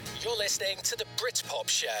You're listening to the Britpop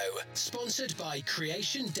Show, sponsored by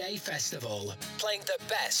Creation Day Festival, playing the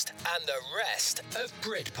best and the rest of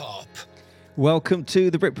Britpop. Welcome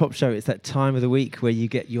to the Britpop Show. It's that time of the week where you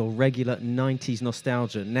get your regular 90s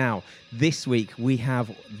nostalgia. Now, this week we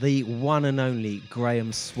have the one and only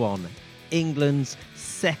Graeme Swann, England's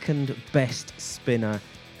second best spinner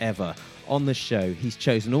ever. On the show, he's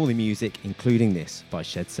chosen all the music, including this by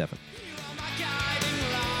Shed 7.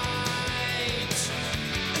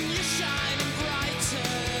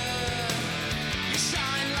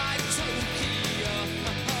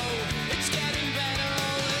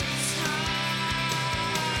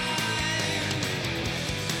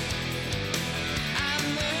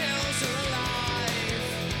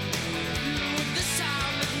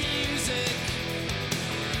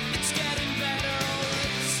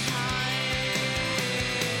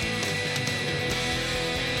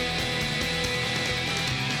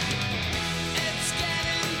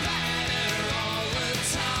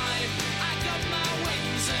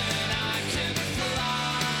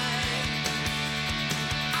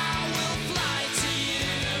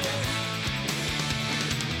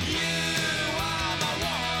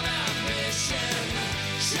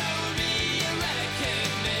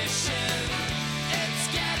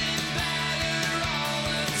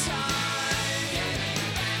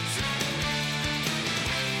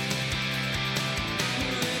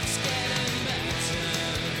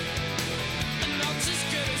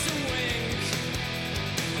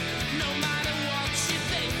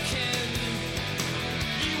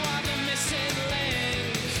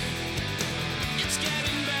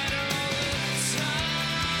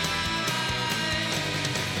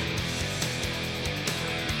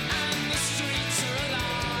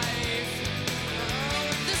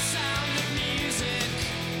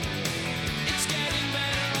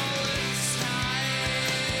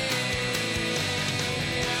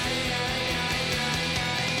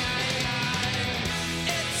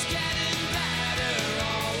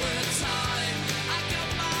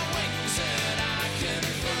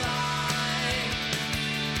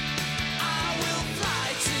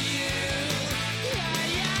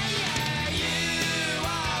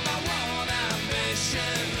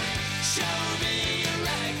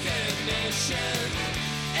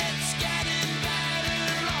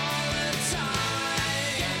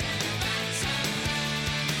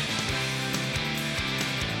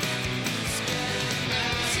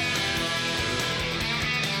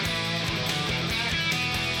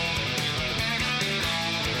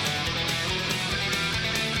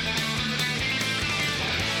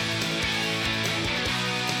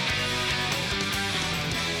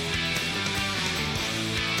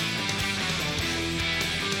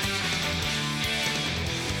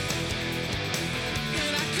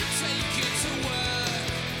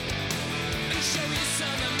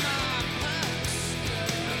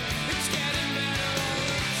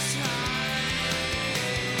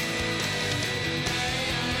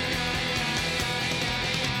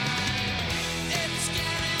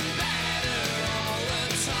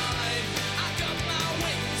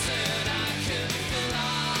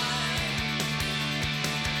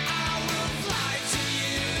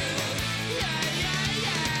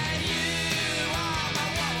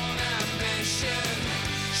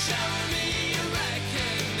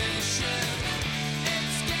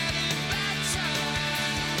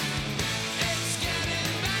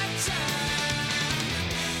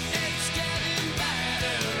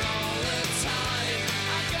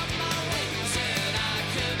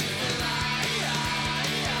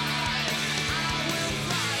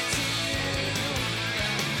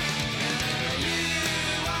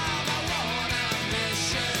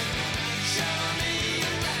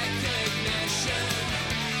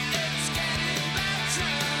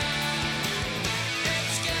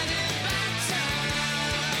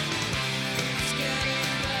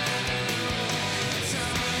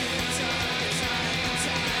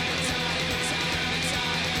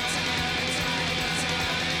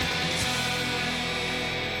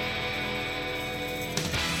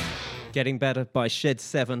 Getting Better by Shed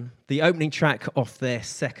 7, the opening track off their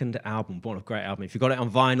second album. What a great album. If you've got it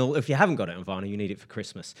on vinyl, if you haven't got it on vinyl, you need it for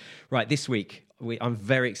Christmas. Right, this week, I'm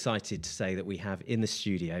very excited to say that we have in the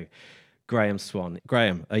studio Graeme Swann.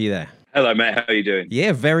 Graeme, are you there? Hello, mate. How are you doing?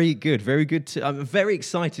 Yeah, very good. Very good. I'm very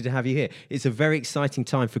excited to have you here. It's a very exciting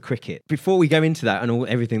time for cricket. Before we go into that and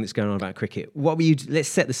everything that's going on about cricket, what were you? Let's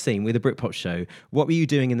set the scene with the Britpop Show. What were you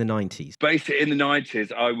doing in the 90s? Basically, in the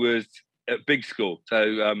 90s, I was at big school,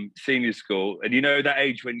 so senior school. And you know that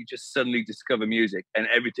age when you just suddenly discover music and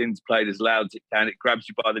everything's played as loud as it can. It grabs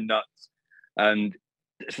you by the nuts. And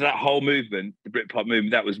so that whole movement, the Britpop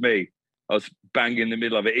movement, that was me. I was bang in the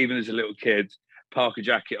middle of it, even as a little kid, Parker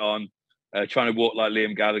jacket on, trying to walk like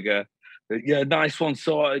Liam Gallagher. Yeah, nice one,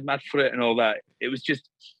 sorted, mad for it and all that. It was just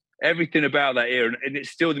everything about that era. And it's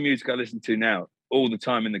still the music I listen to now all the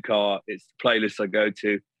time in the car. It's the playlist I go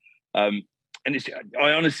to. And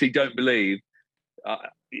I honestly don't believe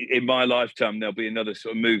in my lifetime there'll be another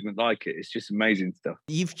sort of movement like it. It's just amazing stuff.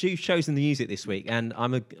 You've chosen the music this week, and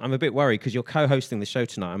I'm a bit worried because you're co-hosting the show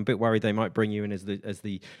tonight. I'm a bit worried they might bring you in as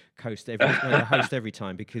the host every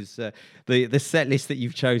time, because the set list that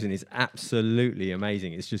you've chosen is absolutely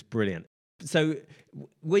amazing. It's just brilliant. So,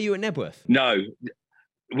 were you at Nebworth? No.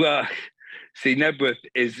 Well, see, Nebworth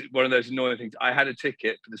is one of those annoying things. I had a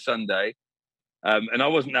ticket for the Sunday, and I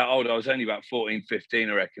wasn't that old. I was only about 14, 15,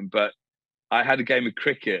 I reckon, but I had a game of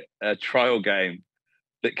cricket, a trial game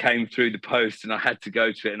that came through the post, and I had to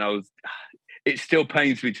go to it. And it still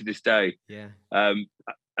pains me to this day. Yeah. And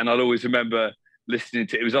I'll always remember listening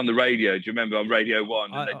to it. It was on the radio. Do you remember on Radio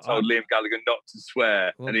 1? And they told Liam Gallagher not to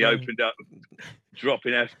swear. And he opened up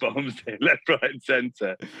dropping F-bombs left, right, and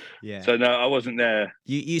centre. Yeah. So no, I wasn't there.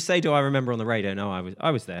 You say, do I remember on the radio? No,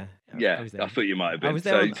 I was there. Yeah, I was there. I thought you might have been. I was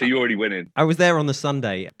there so you're already winning. I was there on the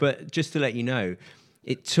Sunday, but just to let you know,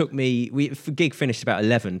 it took me. Gig finished about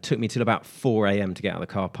 11. Took me till about 4 a.m. to get out of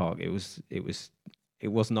the car park. It was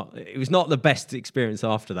not the best experience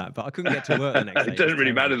after that, but I couldn't get to work the next day. It doesn't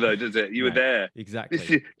really matter though, does it? You were there.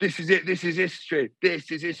 Exactly. This is it. This is history. This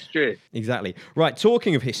is history. Exactly. Right.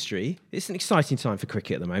 Talking of history, it's an exciting time for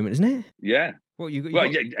cricket at the moment, isn't it? Yeah. Yeah,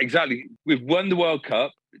 exactly. We've won the World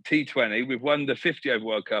Cup, T20. We've won the 50 over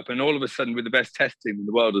World Cup, and all of a sudden we're the best test team in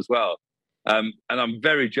the world as well. And I'm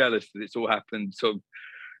very jealous that it's all happened sort of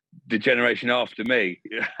the generation after me.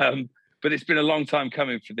 But it's been a long time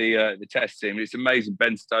coming for the test team. It's amazing.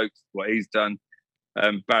 Ben Stokes, what he's done.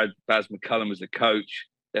 Baz McCullum as a coach.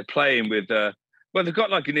 They're playing with, they've got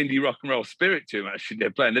like an indie rock and roll spirit to them, actually. They're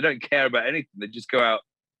playing. They don't care about anything. They just go out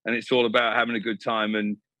and it's all about having a good time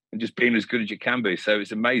and just being as good as you can be. So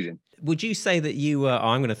it's amazing. Would you say that you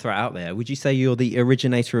I'm going to throw it out there. Would you say you're the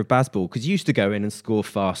originator of Bazball? Because you used to go in and score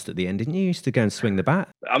fast at the end, didn't you? You used to go and swing the bat.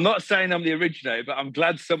 I'm not saying I'm the originator, but I'm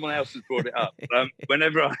glad someone else has brought it up.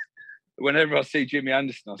 Whenever I see Jimmy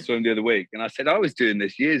Anderson, I saw him the other week, and I said, I was doing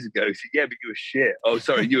this years ago. He said, yeah, but you were shit. Oh,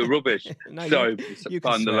 sorry, you were rubbish. No, sorry, you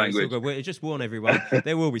pardon the language. We'll just warn everyone,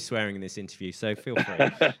 there will be swearing in this interview, so feel free.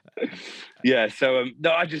 Yeah, so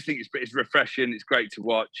no, I just think it's refreshing. It's great to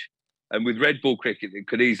watch. And with red ball cricket, it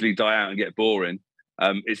could easily die out and get boring.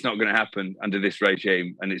 It's not going to happen under this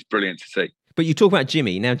regime, and it's brilliant to see. But you talk about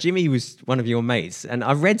Jimmy. Now, Jimmy was one of your mates, and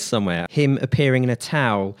I read somewhere him appearing in a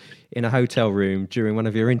towel in a hotel room during one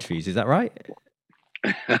of your interviews. Is that right?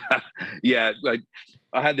 Yeah,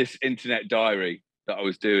 I had this internet diary that I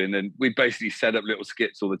was doing, and we basically set up little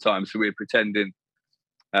skits all the time. So we were pretending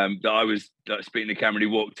that I was speaking to the camera, and he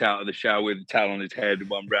walked out of the shower with a towel on his head and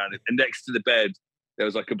one round it. And next to the bed, there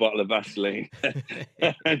was like a bottle of Vaseline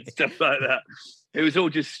and stuff like that. It was all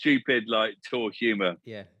just stupid, like tour humour.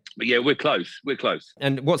 Yeah. But yeah, we're close. We're close.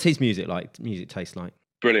 And what's his music taste like?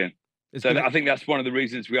 Brilliant. I think that's one of the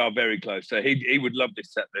reasons we are very close. So he would love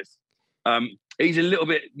this set list. He's a little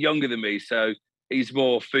bit younger than me, so he's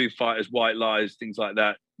more Foo Fighters, White Lies, things like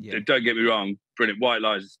that. Yeah. Don't get me wrong, brilliant. White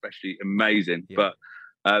Lies especially amazing. Yeah.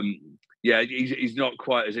 But he's not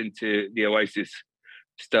quite as into the Oasis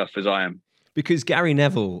stuff as I am. Because Gary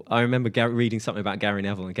Neville, I remember reading something about Gary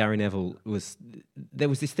Neville, and Gary Neville there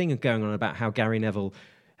was this thing going on about how Gary Neville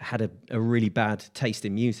had a really bad taste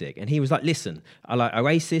in music, and he was like, listen, I like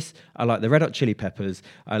Oasis, I like the Red Hot Chili Peppers,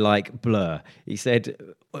 I like Blur. He said,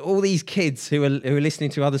 all these kids who are listening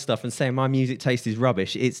to other stuff and saying my music taste is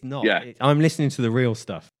rubbish, it's not. Yeah. I'm listening to the real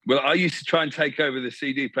stuff. Well, I used to try and take over the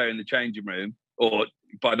CD player in the changing room, or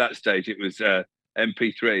by that stage it was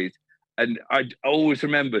MP3s. And I always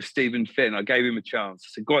remember Stephen Finn. I gave him a chance. I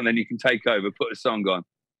said, go on then, you can take over, put a song on.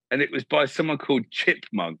 And it was by someone called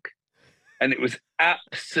Chipmunk. And it was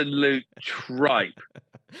absolute tripe.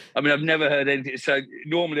 I mean, I've never heard anything. So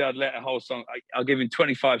normally I'd let a whole song, I'll give him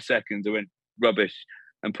 25 seconds. I went rubbish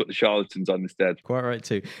and put the Charlatans on instead. Quite right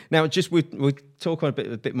too. Now, just we'll talk a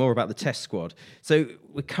bit more about the test squad. So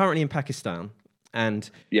we're currently in Pakistan, and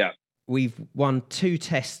we've won 2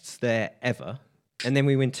 tests there ever. And then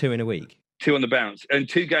we win 2 in a week. 2 on the bounce. And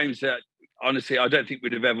 2 games that, honestly, I don't think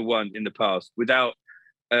we'd have ever won in the past without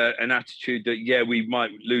an attitude that, we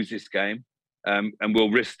might lose this game and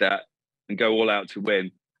we'll risk that and go all out to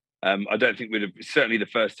win. I don't think we'd have, certainly the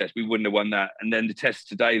first test, we wouldn't have won that. And then the test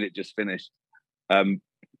today that just finished,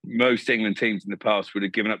 most England teams in the past would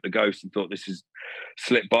have given up the ghost and thought this has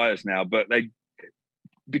slipped by us now. But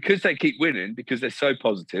because they keep winning, because they're so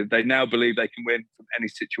positive, they now believe they can win from any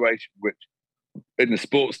situation, which in the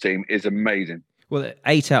sports team is amazing. Well,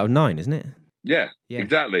 8 out of 9, isn't it? Yeah,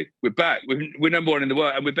 exactly. We're back. We're number one in the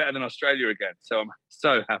world, and we're better than Australia again. So I'm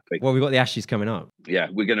so happy. Well, we've got the Ashes coming up. Yeah,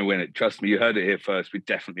 we're going to win it. Trust me, you heard it here first. We're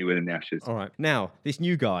definitely winning the Ashes. All right. Now, this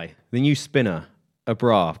new guy, the new spinner,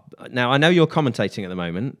 Abra. Now, I know you're commentating at the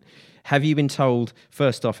moment. Have you been told,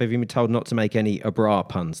 first off, have you been told not to make any Abra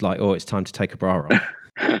puns, like, oh, it's time to take Abra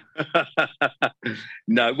off?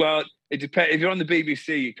 No, well, it depends. If you're on the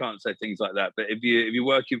BBC, you can't say things like that. But if you're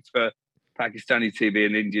working for Pakistani TV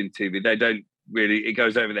and Indian TV, they don't really, it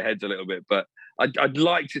goes over their heads a little bit. But I'd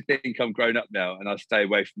like to think I'm grown up now and I stay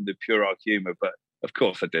away from the puerile humour, but of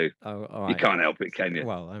course I do. Oh, all right. You can't help it, can you?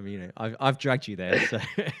 Well, I mean, you know, I've dragged you there.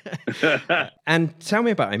 So. And tell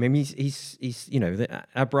me about him. I mean, he's you know, the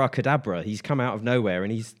abracadabra. He's come out of nowhere,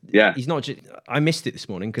 and he's not just. I missed it this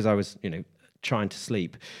morning because I was, you know, trying to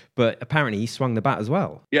sleep, but apparently he swung the bat as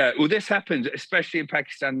well. Yeah, well, this happens especially in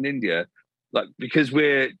Pakistan and India, like because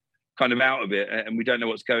we're kind of out of it and we don't know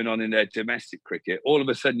what's going on in their domestic cricket. All of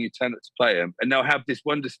a sudden, you turn up to play them, and they'll have this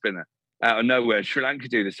wonder spinner out of nowhere. Sri Lanka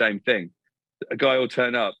do the same thing. A guy will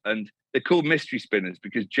turn up, and they're called mystery spinners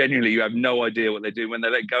because genuinely you have no idea what they're doing when they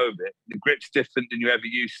let go of it. The grip's different than you're ever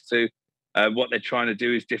used to. What they're trying to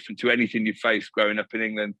do is different to anything you faced growing up in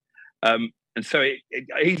England. And so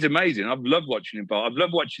he's amazing. I've loved watching him bowl. I've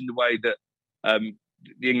loved watching the way that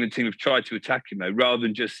the England team have tried to attack him, though, rather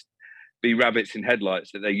than just be rabbits in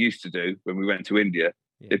headlights that they used to do when we went to India.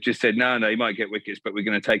 Yeah. They've just said, no, he might get wickets, but we're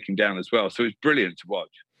going to take him down as well. So it's brilliant to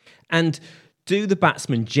watch. And do the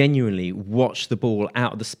batsmen genuinely watch the ball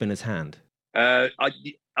out of the spinner's hand? I'm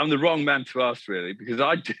the wrong man to ask, really, because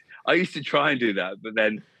I used to try and do that, but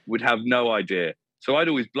then would have no idea. So I'd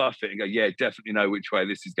always bluff it and go, yeah, definitely know which way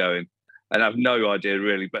this is going. And I have no idea,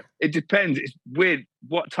 really. But it depends. It's weird.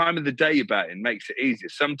 What time of the day you're batting makes it easier.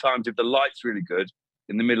 Sometimes if the light's really good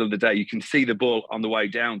in the middle of the day, you can see the ball on the way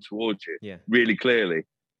down towards you really clearly.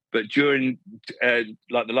 But during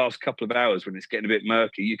like the last couple of hours when it's getting a bit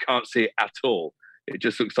murky, you can't see it at all. It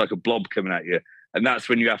just looks like a blob coming at you. And that's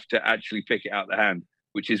when you have to actually pick it out the hand,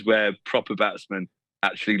 which is where proper batsmen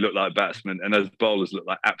actually look like batsmen and those bowlers look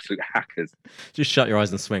like absolute hackers. Just shut your eyes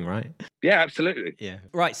and swing, right? Yeah, absolutely. Yeah.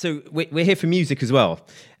 Right, so we're here for music as well.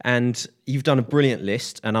 And you've done a brilliant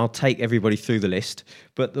list, and I'll take everybody through the list.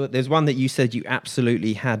 But there's one that you said you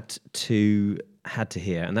absolutely had to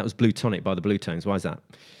hear, and that was Blue Tonic by the Blue Tones. Why is that?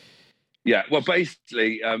 Yeah, well,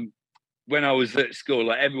 basically, when I was at school,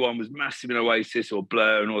 like everyone was massive in Oasis or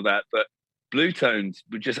Blur and all that, but Blue Tones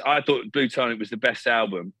were just, I thought Blue Tonic was the best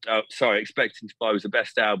album. Expecting to Fly was the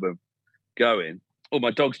best album going. Oh,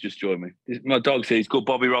 my dog's just joined me. My dog's here. He's called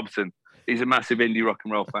Bobby Robson. He's a massive indie rock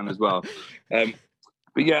and roll fan as well.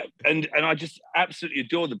 But yeah, and I just absolutely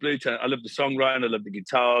adore the Blue Tonic. I love the songwriting. I love the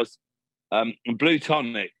guitars. And Blue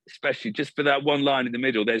Tonic, especially just for that one line in the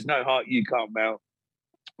middle, there's no heart you can't melt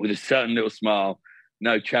with a certain little smile.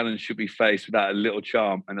 No challenge should be faced without a little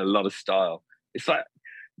charm and a lot of style. It's like,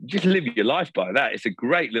 just live your life by that. It's a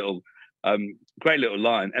great little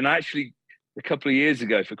line. And actually, a couple of years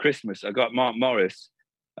ago for Christmas, I got Mark Morris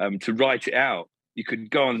to write it out. You could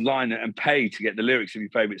go online and pay to get the lyrics of your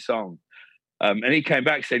favourite song. And he came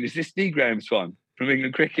back saying, "Is this the Graeme Swann from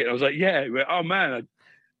England Cricket?" And I was like, "Yeah." He went, "Oh man,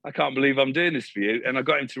 I can't believe I'm doing this for you." And I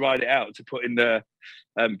got him to write it out to put in the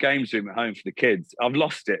games room at home for the kids. I've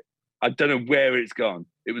lost it. I don't know where it's gone.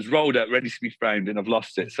 It was rolled up, ready to be framed, and I've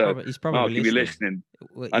lost it. He's probably Mark, if you're listening,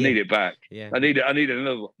 well, I need it back. Yeah. I need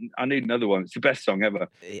another one. It's the best song ever.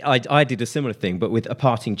 I did a similar thing, but with A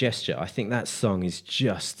Parting Gesture. I think that song is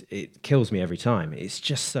just, it kills me every time. It's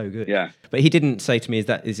just so good. Yeah. But he didn't say to me,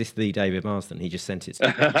 is this the David Marsden? He just sent it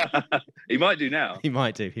to me. He might do now. He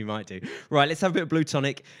might do. Right, let's have a bit of Blue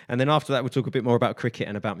Tonic, and then after that we'll talk a bit more about cricket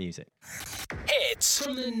and about music. Hits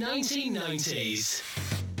from the 1990s.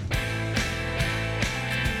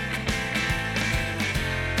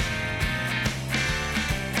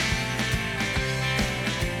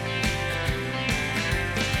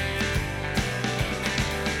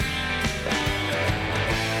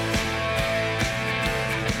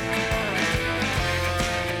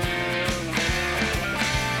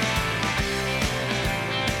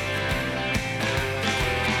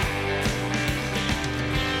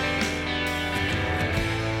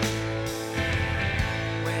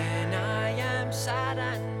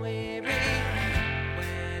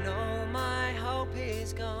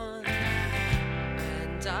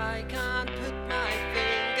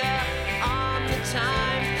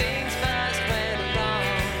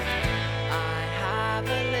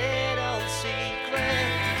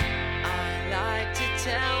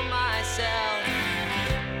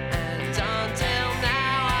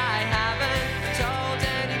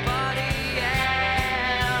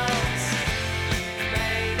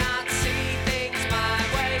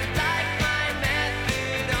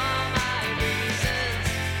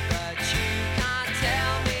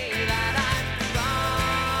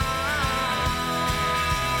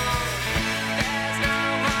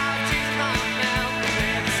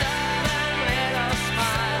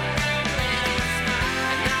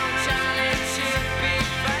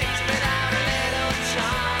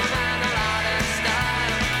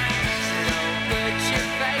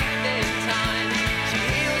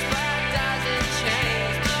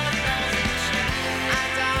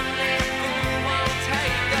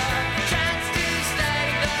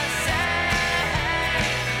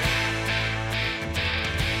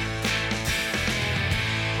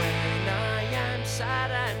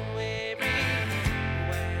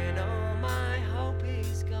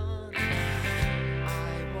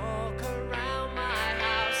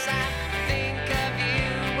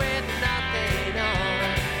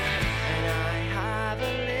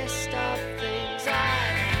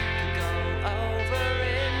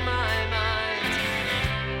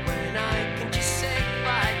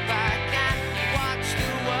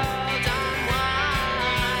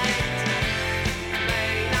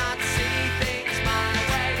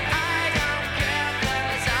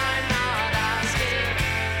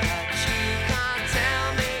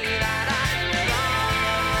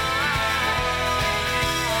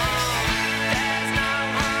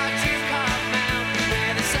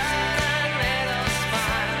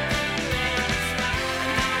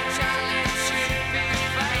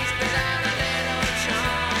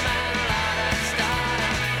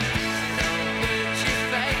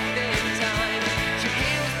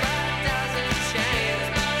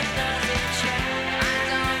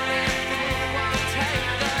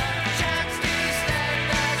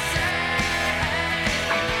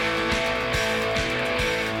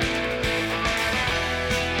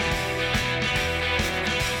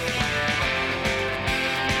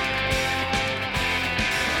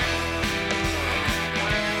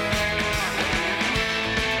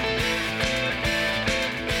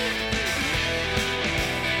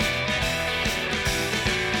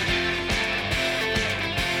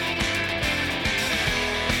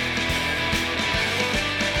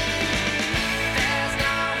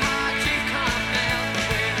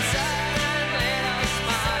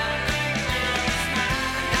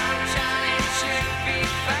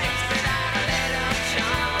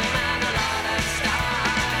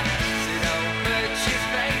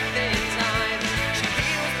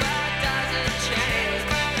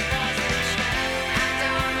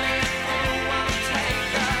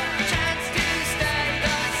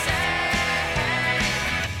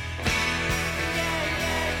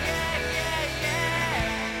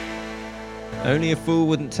 Only a fool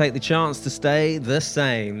wouldn't take the chance to stay the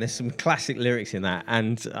same. There's some classic lyrics in that.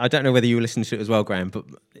 And I don't know whether you were listening to it as well, Graeme, but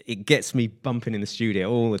it gets me bumping in the studio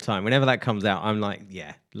all the time. Whenever that comes out, I'm like,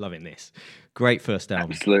 yeah, loving this. Great first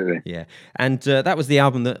album. Absolutely. Yeah. And that was the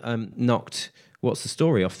album that knocked What's the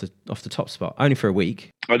Story off the top spot, only for a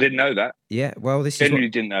week. I didn't know that. Yeah, well, Genuinely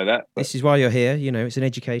didn't know that. This is why you're here. You know, it's an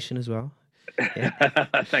education as well. Yeah.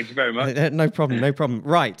 Thank you very much. No problem.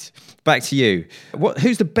 Right, back to you.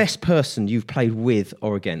 Who's the best person you've played with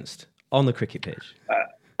or against on the cricket pitch?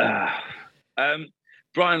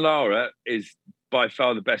 Brian Lara is by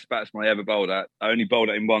far the best batsman I ever bowled at. I only bowled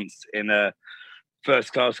at him once in a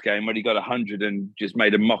first-class game when he got 100 and just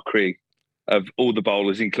made a mockery of all the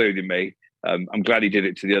bowlers, including me. I'm glad he did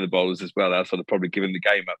it to the other bowlers as well. Else I'd have probably given the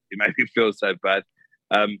game up. It made me feel so bad.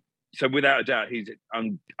 So without a doubt,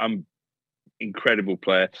 I'm incredible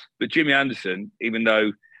player. But Jimmy Anderson, even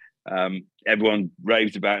though everyone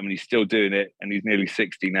raves about him and he's still doing it and he's nearly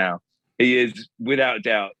 60 now, he is without a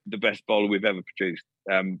doubt the best bowler we've ever produced.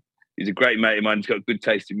 He's a great mate of mine. He's got good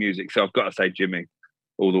taste in music. So I've got to say Jimmy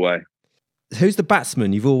all the way. Who's the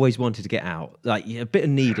batsman you've always wanted to get out? Like a bit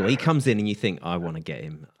of needle. He comes in and you think, I want to get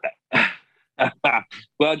him.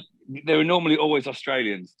 Well, they were normally always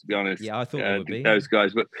Australians, to be honest. Yeah, I thought they would be. Those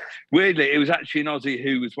guys. But weirdly, it was actually an Aussie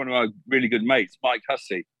who was one of my really good mates, Mike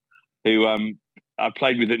Hussey, who I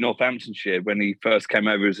played with at Northamptonshire when he first came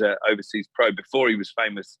over as an overseas pro, before he was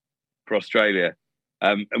famous for Australia.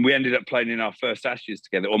 And we ended up playing in our first Ashes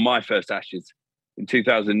together, or my first Ashes in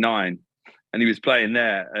 2009. And he was playing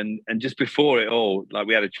there. And just before it all, like,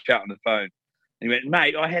 we had a chat on the phone. And he went,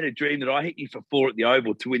 mate, I had a dream that I hit you for 4 at the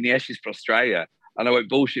Oval to win the Ashes for Australia. And I went,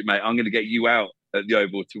 bullshit, mate, I'm going to get you out at the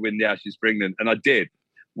Oval to win the Ashes for England. And I did.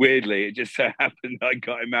 Weirdly, it just so happened that I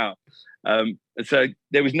got him out. And so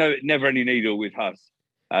there was never any needle with Huss.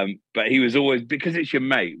 But he was always, because it's your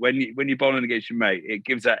mate, when you're bowling against your mate, it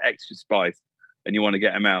gives that extra spice and you want to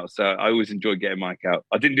get him out. So I always enjoyed getting Mike out.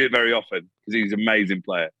 I didn't do it very often because he was an amazing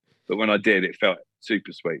player. But when I did, it felt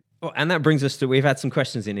super sweet. Well, and that brings us to, we've had some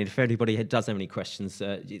questions in. If anybody does have any questions,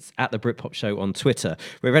 it's at the Britpop Show on Twitter.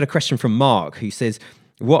 We've had a question from Mark who says,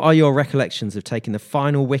 what are your recollections of taking the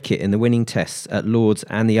final wicket in the winning tests at Lord's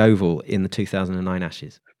and the Oval in the 2009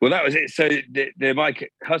 Ashes? Well, that was it. So the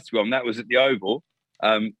Mike Hussey one, that was at the Oval,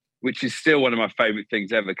 which is still one of my favourite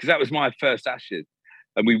things ever, because that was my first Ashes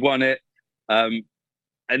and we won it. And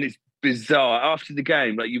it's bizarre. After the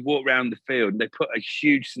game, like, you walk around the field and they put a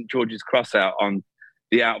huge St George's cross out on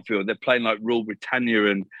the outfield. They're playing like Rule Britannia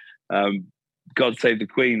and God Save the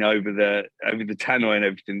Queen over the tannoy and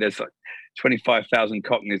everything. There's like 25,000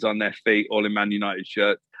 Cockneys on their feet, all in Man United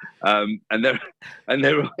shirts, and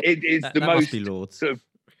it is the most must be Lords. Sort of,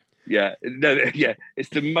 it's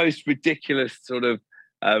the most ridiculous sort of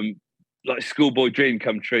like schoolboy dream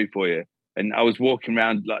come true for you. And I was walking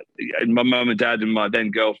around, like, and my mum and dad and my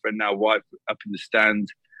then girlfriend, now wife, up in the stand.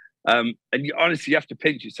 And honestly, you have to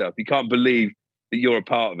pinch yourself. You can't believe that you're a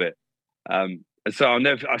part of it. And so I'm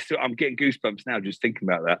getting goosebumps now just thinking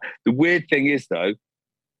about that. The weird thing is, though,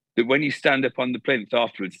 that when you stand up on the plinth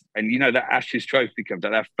afterwards, and you know that Ashes trophy comes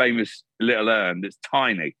out, that famous little urn that's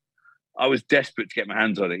tiny. I was desperate to get my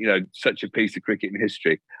hands on it. You know, such a piece of cricket in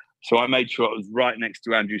history. So I made sure I was right next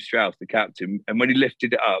to Andrew Strauss, the captain. And when he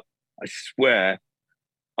lifted it up, I swear,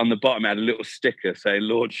 on the bottom, I had a little sticker saying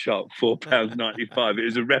Lord Shot, £4.95. It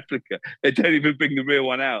was a replica. They don't even bring the real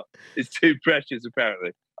one out. It's too precious, apparently.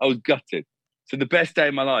 I was gutted. So the best day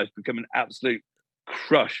of my life became an absolute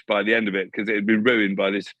crush by the end of it, because it had been ruined by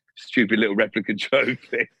this stupid little replica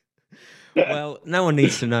trophy. Well, no one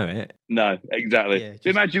needs to know it. No, exactly. Yeah,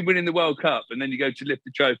 Imagine winning the World Cup and then you go to lift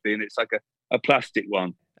the trophy and it's like a plastic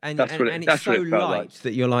one. And it's so light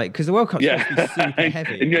that you're like, because the World Cup's supposed to be super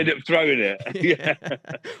heavy. And you end up throwing it. Yeah.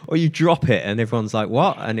 Or you drop it and everyone's like,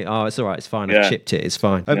 what? And it's all right, it's fine. I chipped it, it's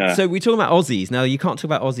fine. So we're talking about Aussies. Now, you can't talk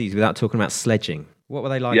about Aussies without talking about sledging. What were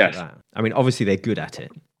they like at that? I mean, obviously they're good at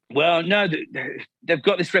it. Well, no, they've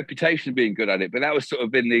got this reputation of being good at it, but that was sort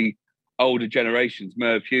of in the older generations,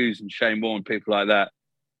 Merv Hughes and Shane Warne, people like that.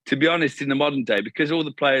 To be honest, in the modern day, because all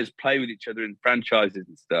the players play with each other in franchises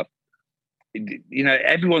and stuff, you know,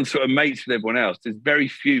 everyone's sort of mates with everyone else. There's very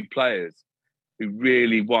few players who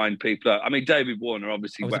really wind people up. I mean, David Warner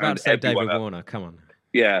obviously. I was about to say David Warner, come on.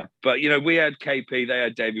 Yeah, but, you know, we had KP, they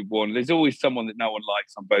had David Warner. There's always someone that no one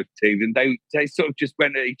likes on both teams, and they sort of just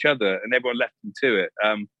went at each other and everyone left them to it.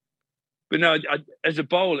 But no, as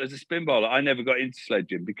a spin bowler, I never got into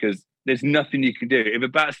sledging because there's nothing you can do. If a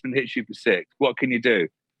batsman hits you for 6, what can you do?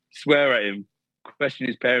 Swear at him, question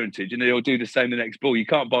his parentage, and he'll do the same the next ball. You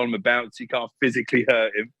can't bowl him a bounce. You can't physically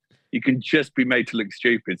hurt him. You can just be made to look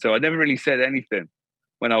stupid. So I never really said anything.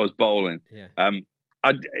 when I was bowling. Yeah.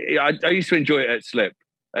 I used to enjoy it at slip,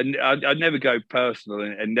 and I'd never go personal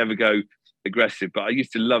and never go aggressive, but I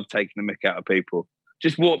used to love taking the mick out of people.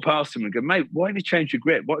 Just walk past them and go, mate, why have you changed your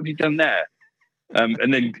grip? What have you done there?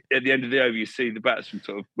 And then at the end of the over, you see the batsman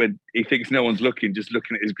sort of, when he thinks no one's looking, just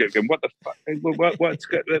looking at his grip, going, "What the fuck? What's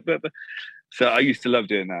good?" So I used to love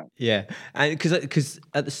doing that. Yeah, and because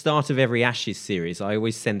at the start of every Ashes series, I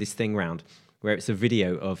always send this thing round where it's a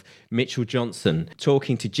video of Mitchell Johnson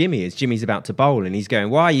talking to Jimmy as Jimmy's about to bowl, and he's going,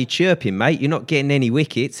 "Why are you chirping, mate? You're not getting any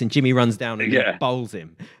wickets." And Jimmy runs down and bowls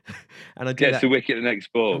him. And I do gets the wicket the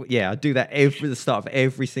next ball. Yeah, I do that every the start of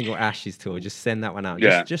every single Ashes tour. Just send that one out,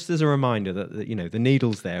 just as a reminder that the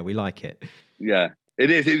needle's there. We like it. Yeah,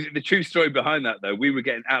 it is. The true story behind that, though, we were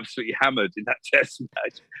getting absolutely hammered in that Test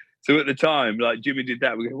match. So at the time, like Jimmy did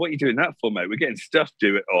that, we go, "What are you doing that for, mate? We're getting stuffed.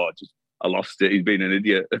 Do it." "Oh, I lost it. He's been an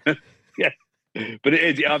idiot." Yeah. But it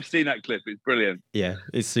is. Yeah, I've seen that clip. It's brilliant. Yeah,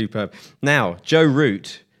 it's superb. Now, Joe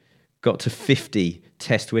Root got to 50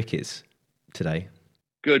 Test wickets today.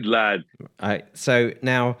 Good lad. So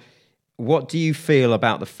now, what do you feel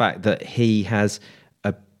about the fact that he has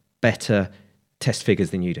a better Test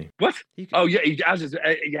figures than you do? What? Oh, yeah, he has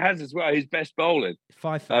as well. His best bowling.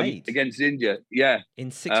 5 for 8. Against India, yeah. In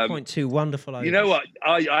 6.2 wonderful overs. You know what?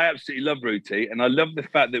 I absolutely love Rooty, and I love the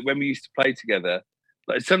fact that when we used to play together,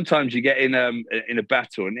 like sometimes you get in a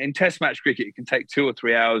battle, and in Test match cricket, it can take 2 or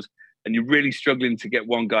 3 hours, and you're really struggling to get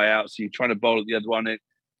one guy out, so you're trying to bowl at the other one, and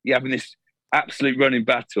you're having this absolute running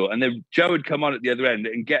battle, and then Joe would come on at the other end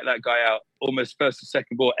and get that guy out almost first or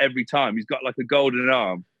second ball every time. He's got like a golden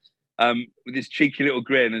arm, with this cheeky little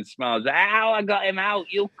grin and smiles. "Ow, I got him out.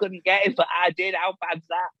 You couldn't get him, but I did. How bad's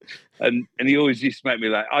that?" And he always used to make me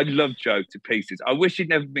like, I love Joe to pieces. I wish he'd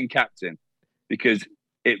never been captain, because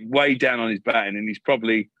it weighed down on his batting, and he's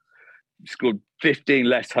probably scored 15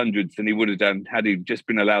 less hundreds than he would have done had he just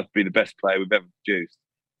been allowed to be the best player we've ever produced.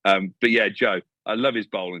 But yeah, Joe, I love his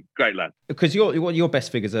bowling. Great lad. Because your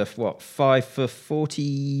best figures are what, 5 for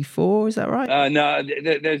 44? Is that right? No,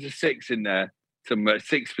 there's a 6 in there. Some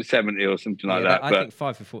 6 for 70 or something like that. I think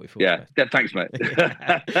 5 for 44. Yeah, thanks, mate.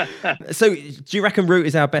 So, do you reckon Root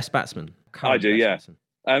is our best batsman? I do, yeah.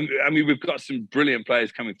 I mean, we've got some brilliant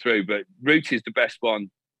players coming through, but Root is the best one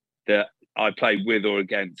that I played with or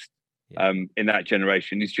against in that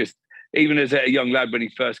generation. He's just, even as a young lad when he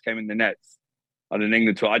first came in the nets on an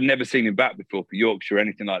England tour, I'd never seen him bat before for Yorkshire or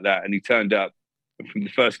anything like that. And he turned up, and from the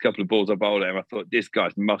first couple of balls I bowled at him, I thought, this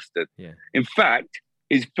guy's mustard. Yeah. In fact,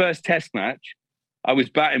 his first Test match, I was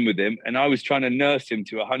batting with him, and I was trying to nurse him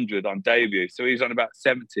to 100 on debut. So he was on about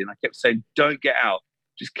 70, and I kept saying, "Don't get out.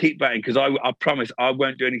 Just keep batting, because I promise I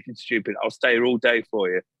won't do anything stupid. I'll stay here all day for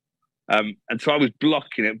you." And so I was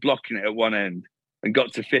blocking it at one end, and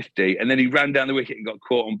got to 50. And then he ran down the wicket and got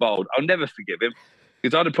caught on bowled. I'll never forgive him,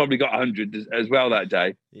 because I'd have probably got 100 as well that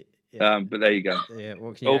day. Yeah. But there you go. Yeah,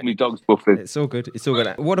 well, me dog's buffing. It's all good. It's all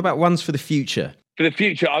good. What about ones for the future? For the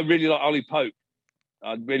future, I really like Ollie Pope.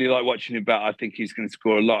 I really like watching him bat. I think he's going to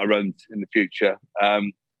score a lot of runs in the future.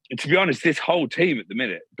 And to be honest, this whole team at the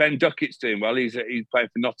minute, Ben Duckett's doing well. He's playing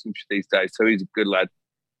for Nottinghamshire these days, so he's a good lad.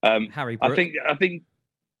 Harry Brook. I think,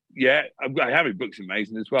 yeah, Harry Brook's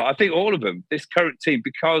amazing as well. I think all of them, this current team,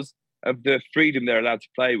 because of the freedom they're allowed to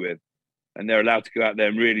play with, and they're allowed to go out there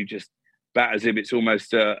and really just bat as if it's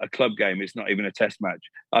almost a club game. It's not even a Test match.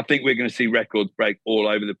 I think we're going to see records break all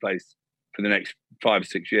over the place for the next 5 or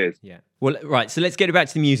 6 years. Yeah. Well, right. So let's get back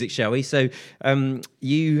to the music, shall we? So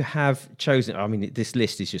you have chosen. I mean, this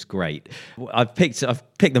list is just great. I've picked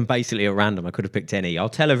them basically at random. I could have picked any. I'll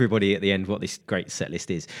tell everybody at the end what this great set list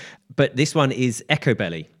is. But this one is Echo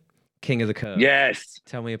Belly, King of the Curve. Yes.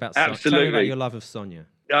 Tell me about absolutely. Tell me about your love of Sonia.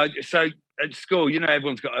 So at school,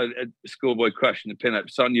 everyone's got a schoolboy crush in the pin-up.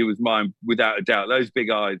 Sonia was mine without a doubt. Those big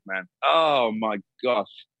eyes, man. Oh my gosh.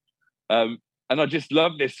 And I just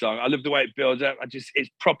love this song. I love the way it builds up. It's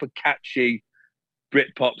proper catchy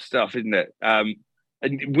Britpop stuff, isn't it? And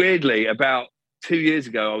weirdly, about 2 years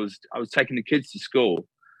ago, I was taking the kids to school,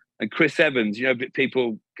 and Chris Evans,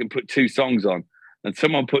 people can put 2 songs on, and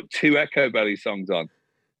someone put 2 Echo Belly songs on,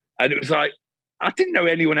 and it was like, I didn't know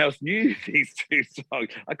anyone else knew these 2 songs.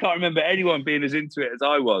 I can't remember anyone being as into it as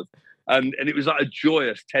I was, and it was like a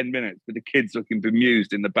joyous 10 minutes with the kids looking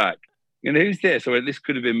bemused in the back. Who's this? Or this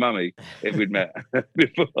could have been Mummy if we'd met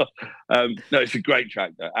before. No, it's a great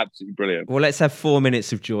track, though. Absolutely brilliant. Well, let's have 4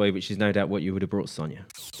 minutes of joy, which is no doubt what you would have brought Sonia.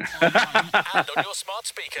 And on your smart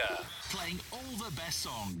speaker, playing all the best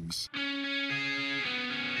songs.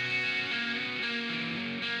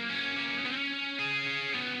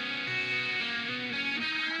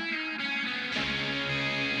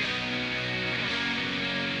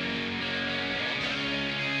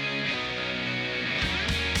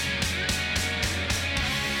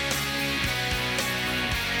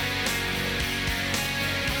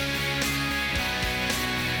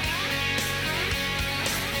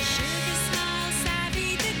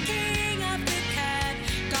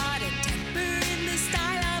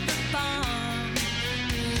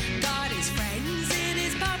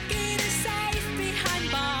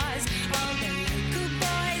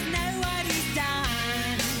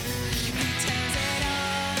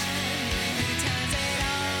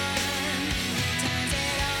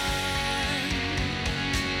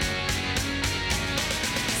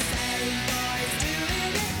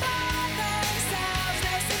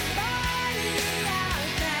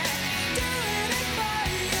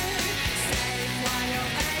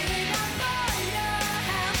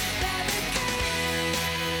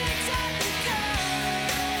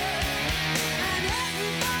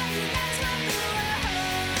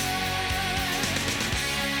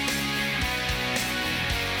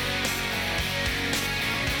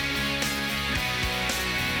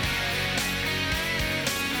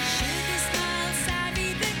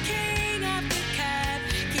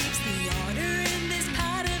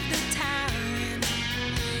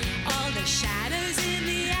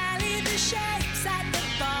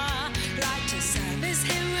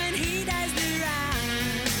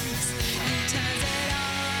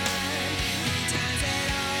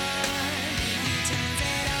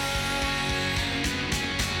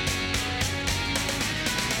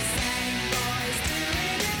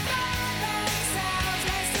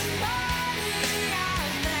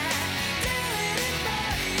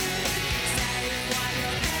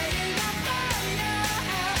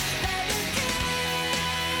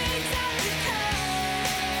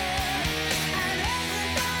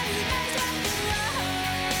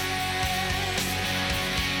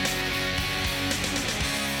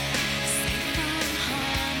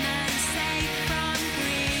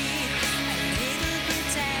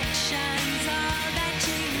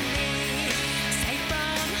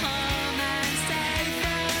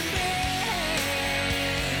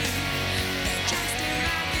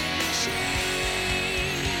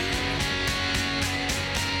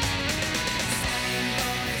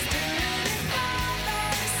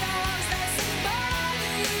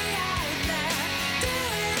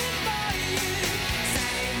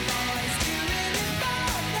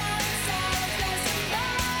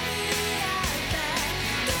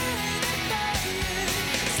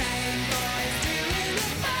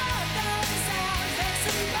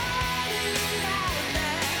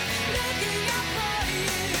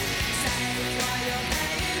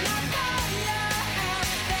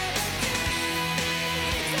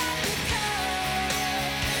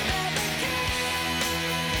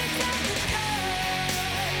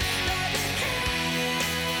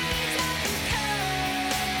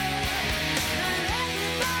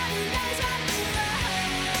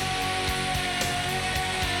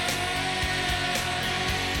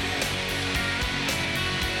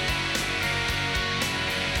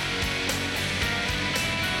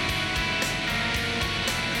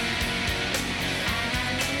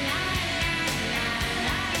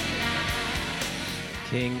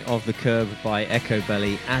 King of the Curb by Echo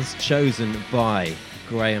Belly, as chosen by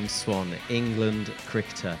Graeme Swann, England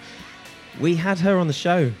cricketer. We had her on the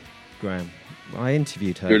show, Graeme. I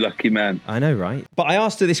interviewed her. You're a lucky man. I know, right? But I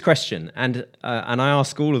asked her this question, and I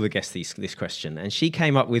ask all of the guests this question, and she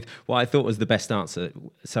came up with what I thought was the best answer.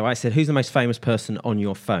 So I said, who's the most famous person on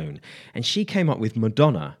your phone? And she came up with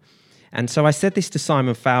Madonna. And so I said this to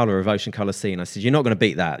Simon Fowler of Ocean Colour Scene. I said, you're not going to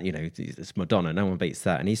beat that. You know, it's Madonna. No one beats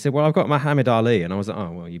that. And he said, well, I've got Muhammad Ali. And I was like,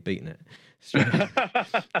 oh, well, you've beaten it.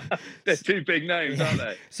 They're two big names, aren't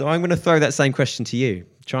they? So I'm going to throw that same question to you.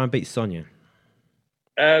 Try and beat Sonia.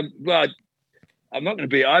 Well, I'm not going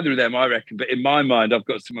to beat either of them, I reckon. But in my mind, I've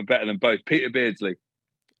got someone better than both. Peter Beardsley.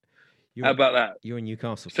 How about that? You're in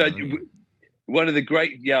Newcastle. So one of the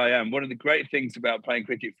great, I am. One of the great things about playing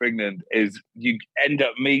cricket for England is you end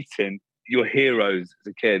up meeting your heroes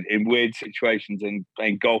as a kid in weird situations and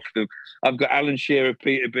playing golf with them. I've got Alan Shearer,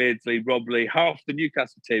 Peter Beardsley, Rob Lee, half the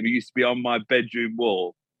Newcastle team who used to be on my bedroom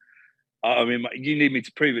wall. I mean, you need me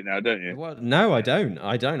to prove it now, don't you? Well, no, I don't.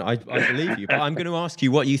 I believe you. But I'm going to ask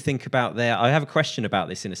you what you think about their... I have a question about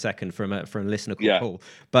this in a second from a listener called Paul.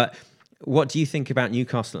 But what do you think about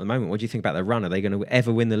Newcastle at the moment? What do you think about their run? Are they going to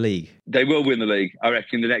ever win the league? They will win the league. I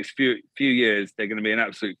reckon the next few years, they're going to be an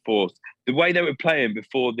absolute force. The way they were playing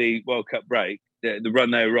before the World Cup break, the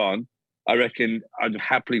run they were on, I reckon I'd have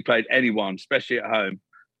happily played anyone, especially at home,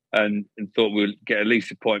 and thought we'll get at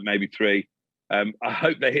least a point, maybe 3. I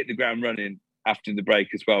hope they hit the ground running after the break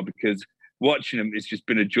as well, because watching them, it's just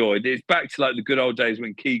been a joy. It's back to like the good old days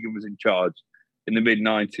when Keegan was in charge in the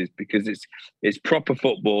mid-90s, because it's proper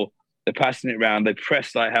football. They're passing it around. They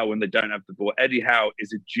press like hell when they don't have the ball. Eddie Howe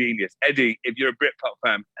is a genius. Eddie, if you're a Britpop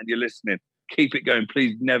fan and you're listening, keep it going.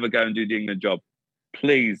 Please never go and do the England job.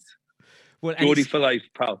 Please. Well, Geordie for life,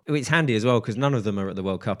 pal. It's handy as well because none of them are at the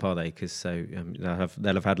World Cup, are they? Because they'll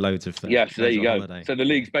have had loads of. So there you go. Holiday. So the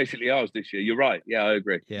league's basically ours this year. You're right. Yeah, I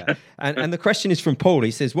agree. Yeah, and the question is from Paul. He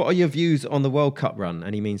says, "What are your views on the World Cup run?"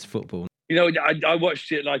 And he means football. You know, I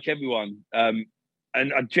watched it like everyone, and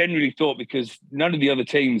I genuinely thought, because none of the other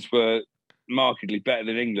teams were markedly better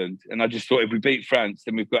than England, and I just thought if we beat France,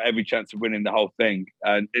 then we've got every chance of winning the whole thing.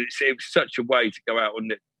 And it was such a way to go out on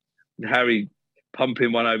it. Harry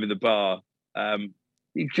pumping one over the bar.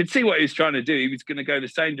 You could see what he was trying to do. He was going to go the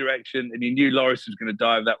same direction, and he knew Loris was going to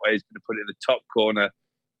dive that way. He's going to put it in the top corner,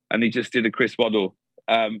 and he just did a Chris Waddle,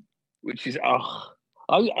 which is,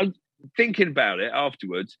 I'm thinking about it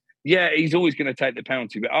afterwards. Yeah, he's always going to take the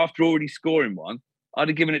penalty, but after already scoring one, I'd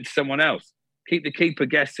have given it to someone else. Keep the keeper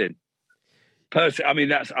guessing. Personally, I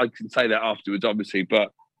mean, I can say that afterwards, obviously,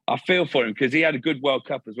 but I feel for him because he had a good World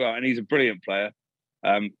Cup as well, and he's a brilliant player,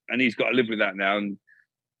 and he's got to live with that now. And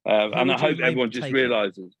I hope everyone just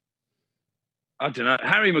realises. I don't know,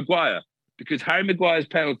 Harry Maguire, because Harry Maguire's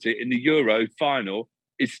penalty in the Euro final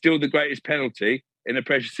is still the greatest penalty in a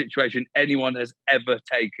pressure situation anyone has ever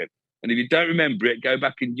taken. And if you don't remember it, go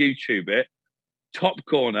back and YouTube it. Top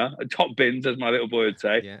corner, top bins, as my little boy would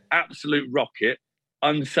say. Absolute rocket,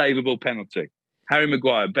 unsavable penalty. Harry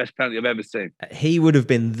Maguire, best penalty I've ever seen. He would have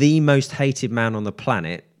been the most hated man on the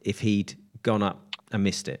planet if he'd gone up and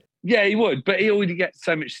missed it. Yeah, he would, but he already gets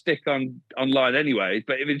so much stick online anyway.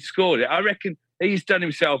 But if he'd scored it, I reckon he's done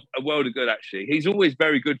himself a world of good, actually. He's always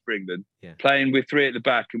very good for England, playing with 3 at the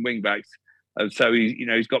back and wing-backs. And so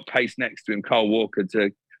he's got pace next to him, Kyle Walker,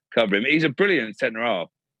 to cover him. He's a brilliant centre-half.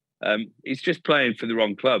 He's just playing for the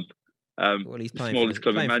wrong club. Well, he's playing the smallest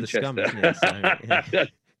club in Manchester.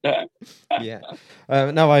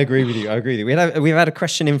 No, I agree with you. We've had a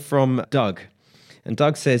question in from Doug. And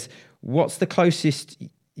Doug says, what's the closest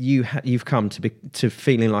you've come to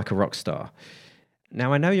feeling like a rock star?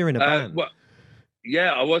 Now, I know you're in a band.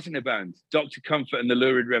 I was in a band, Dr. Comfort and the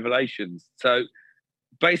Lurid Revelations. So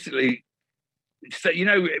basically,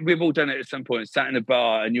 we've all done it at some point, sat in a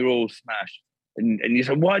bar and you're all smashed. And you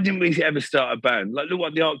say, why didn't we ever start a band? Like, look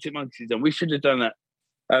what the Arctic Monkeys have done. We should have done that.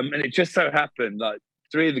 And it just so happened, like,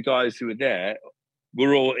 3 of the guys who were there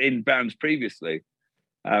were all in bands previously.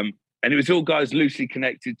 And it was all guys loosely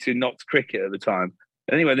connected to Notts Cricket at the time.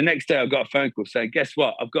 Anyway, the next day I got a phone call saying, guess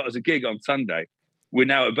what? I've got us a gig on Sunday. We're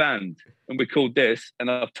now a band and we're called this.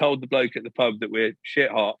 And I've told the bloke at the pub that we're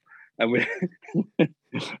shit hot and we're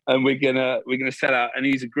gonna sell out. And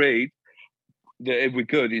he's agreed that if we're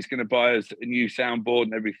good, he's gonna buy us a new soundboard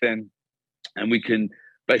and everything. And we can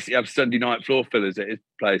basically have Sunday night floor fillers at his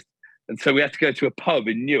place. And so we had to go to a pub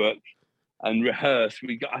in Newark and rehearse.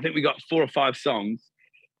 I think we got 4 or 5 songs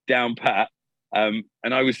down pat. And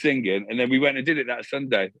I was singing, and then we went and did it that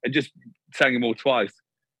Sunday and just sang them all twice.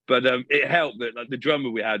 But it helped that, like, the drummer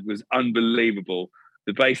we had was unbelievable.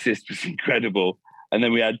 The bassist was incredible. And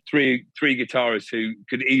then we had three guitarists who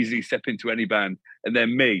could easily step into any band, and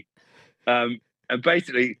then me. And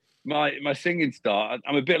basically, my singing style,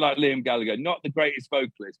 I'm a bit like Liam Gallagher, not the greatest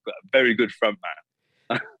vocalist, but a very good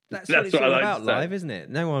frontman. That's what it's all about live, isn't it?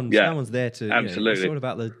 No one's there to. Absolutely.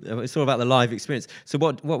 It's all about the live experience. So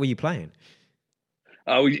what were you playing?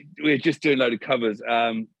 We were just doing a load of covers.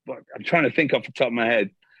 I'm trying to think off the top of my head.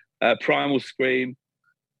 Primal Scream.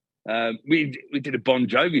 We did a Bon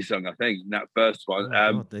Jovi song, I think, in that first one.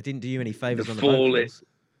 God, they didn't do you any favours on the vocals.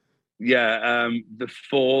 The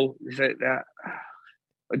Fall. Is it that?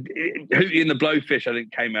 Hootie and the Blowfish, I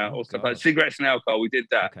think, came out. Also, like Cigarettes and Alcohol. We did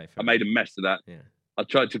that. Okay, I made a mess of that. Yeah. I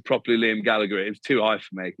tried to properly Liam Gallagher it. It was too high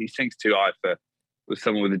for me. He sings too high for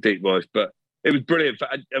someone with a deep voice, but it was brilliant.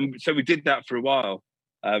 So we did that for a while,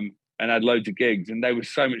 and had loads of gigs, and they were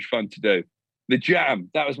so much fun to do. The Jam,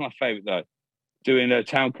 that was my favourite though. Doing A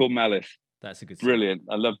Town Called Malice. That's a good song. Brilliant.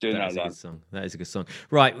 I love doing that. That is a good song.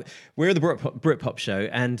 Right, we're the Britpop show,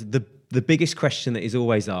 and the biggest question that is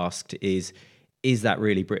always asked is that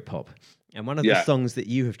really Britpop? And one of the songs that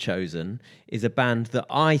you have chosen is a band that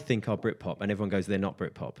I think are Britpop, and everyone goes, they're not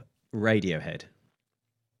Britpop. Radiohead.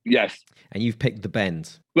 Yes. And you've picked The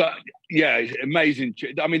Bends. Well, yeah, it's amazing.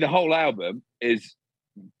 I mean, the whole album is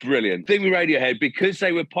brilliant. The thing with Radiohead, because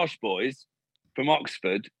they were posh boys from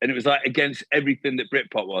Oxford, and it was like against everything that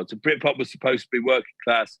Britpop was. So Britpop was supposed to be working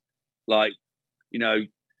class, like,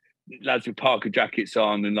 lads with Parker jackets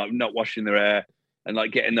on and like not washing their hair and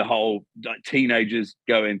like getting the whole like teenagers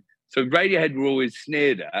going. So Radiohead were always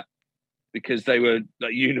sneered at because they were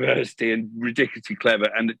like university and ridiculously clever.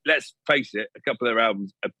 And let's face it, a couple of their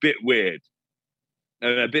albums a bit weird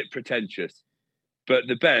and a bit pretentious. But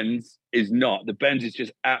The Bends is not. The Bends is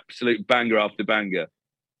just absolute banger after banger.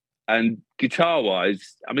 And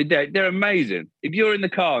guitar-wise, I mean, they're amazing. If you're in the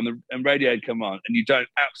car and Radiohead come on and you don't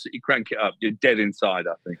absolutely crank it up, you're dead inside,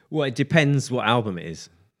 I think. Well, it depends what album it is.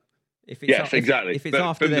 Exactly. If it's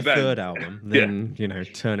after their third album, then,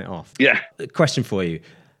 turn it off. Yeah. Question for you.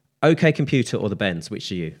 OK Computer or The Bends,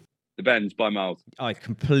 which are you? The Bends by miles. I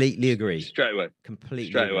completely agree. Straight away.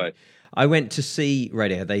 Straight away. I went to see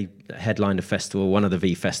Radiohead. They headlined a festival, one of the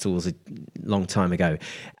V festivals a long time ago.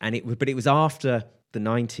 But it was after the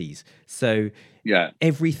 90s. So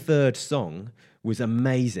every third song was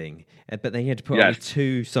amazing. But then you had to put on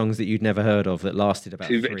 2 songs that you'd never heard of that lasted about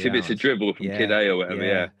 3 hours. 2 bits of dribble from Kid A or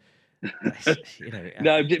whatever,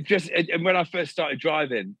 No, just when I first started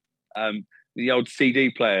driving, the old CD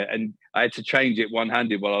player, and I had to change it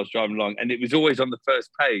one-handed while I was driving along, and it was always on the first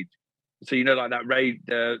page. So like that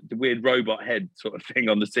the weird robot head sort of thing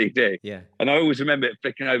on the CD. Yeah. And I always remember it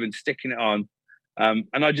flicking over and sticking it on,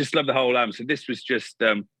 and I just love the whole album. So this was just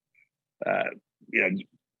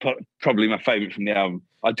probably my favourite from the album.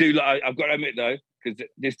 I've got to admit though, because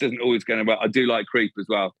this doesn't always go well, I do like Creep as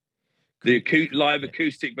well. The live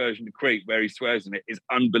acoustic version of Creep, where he swears in it, is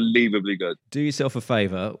unbelievably good. Do yourself a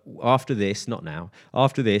favour, after this, not now,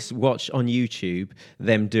 after this, watch on YouTube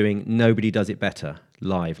them doing Nobody Does It Better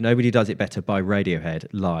live. Nobody Does It Better by Radiohead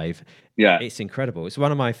live. Yeah. It's incredible. It's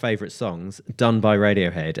one of my favourite songs done by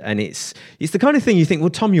Radiohead. And it's the kind of thing you think, well,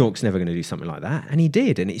 Tom York's never going to do something like that. And he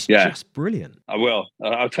did. And it's just brilliant. I will.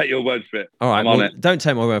 I'll take your word for it. All right. Don't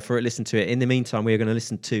take my word for it. Listen to it. In the meantime, we are going to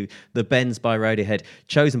listen to The Bends by Radiohead,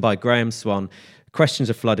 chosen by Graeme Swann. Questions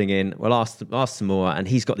are flooding in. We'll ask some more. And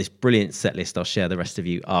he's got this brilliant set list. I'll share the rest of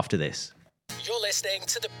you after this. You're listening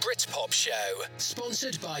to the Britpop Show,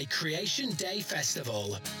 sponsored by Creation Day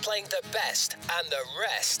Festival, playing the best and the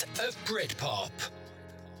rest of Britpop.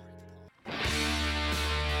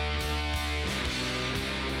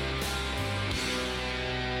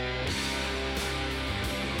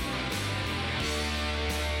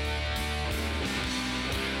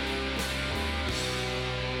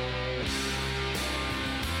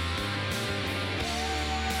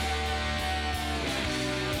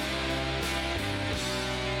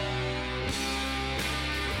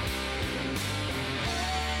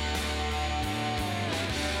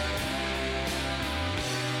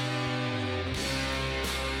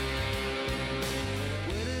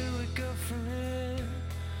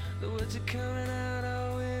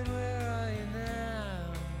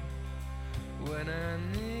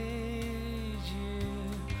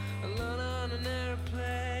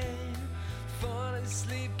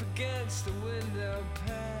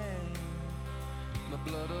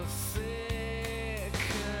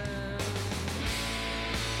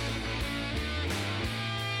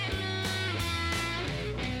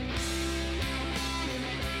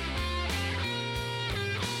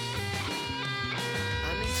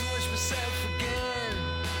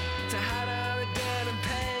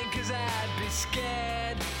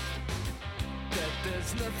 Scared that the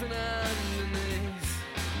laughing underneath.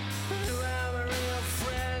 Who are my real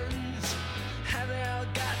friends? Have they all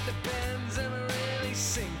got the bends? Am I really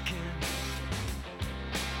sinking?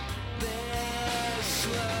 They're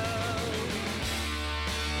slow.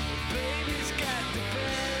 Baby's got the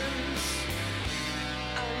bends.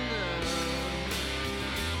 Oh no.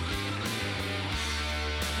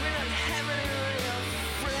 We're not having a real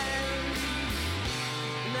friend.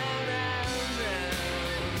 No, no, no.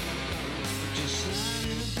 Just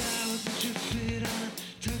lying about with the drip fit on,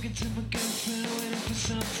 talking to my girlfriend, waiting for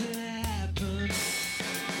something to happen.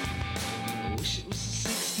 I wish it was the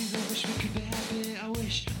 60s, I wish we could be happy. I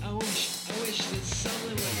wish that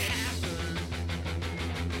something would happen.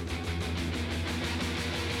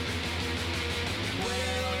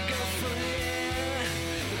 Where do I go from here?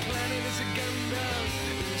 The planet is a Gundam,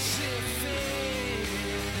 it's a sea of fear.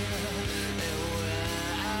 And where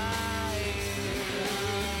are you?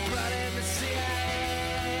 Brought in the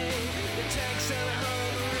CIA, the tanks and the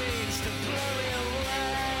whole Marines to blow me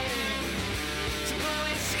away, to blow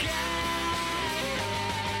me sky.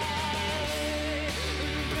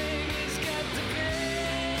 Baby's got the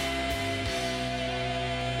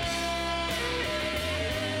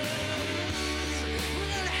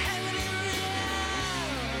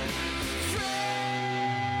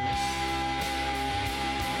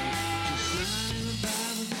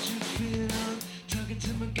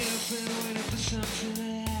something to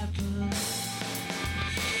happen.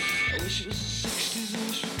 I wish it was the 60s, I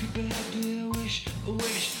wish we could be happy. I wish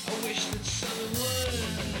that something would.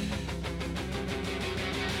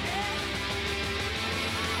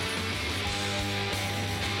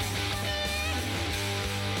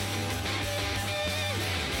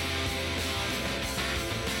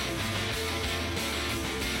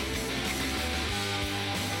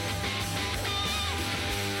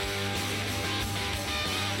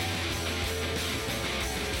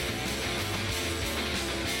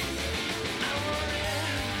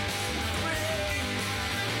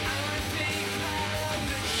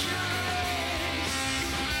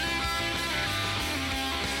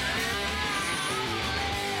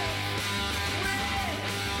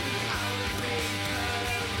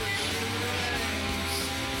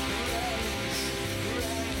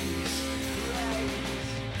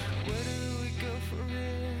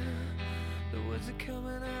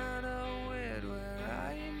 Coming out of weird, where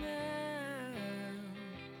are you now?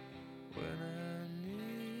 When I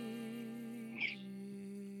need you.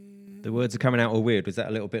 The words are coming out all weird. Was that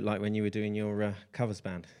a little bit like when you were doing your covers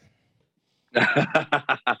band?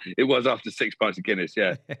 It was after 6 pints of Guinness,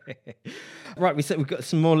 yeah. Right, we said we've got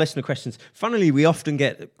some more listener questions. Funnily, we often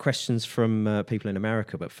get questions from people in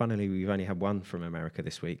America, but funnily, we've only had one from America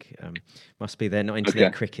this week. Must be they're not into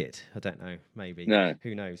their cricket. I don't know, maybe. No.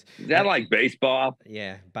 Who knows? They're like baseball.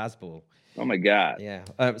 Yeah, baseball. Oh, my God. Yeah.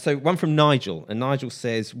 So one from Nigel, and Nigel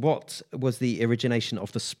says, what was the origination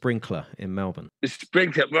of the sprinkler in Melbourne? The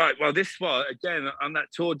sprinkler, right. Well, this was, again, on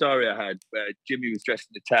that tour diary I had where Jimmy was dressed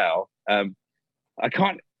in a towel. I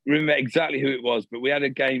can't remember exactly who it was, but we had a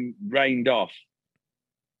game rained off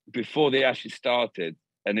before the Ashes started,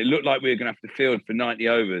 and it looked like we were going to have to field for 90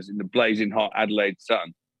 overs in the blazing hot Adelaide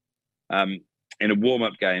sun in a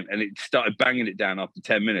warm-up game, and it started banging it down after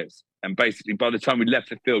 10 minutes. And basically, by the time we left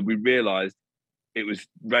the field, we realised it was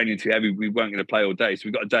raining too heavy. We weren't going to play all day, so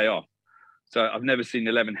we got a day off. So I've never seen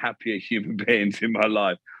 11 happier human beings in my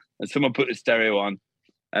life. And someone put the stereo on,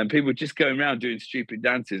 and people were just going around doing stupid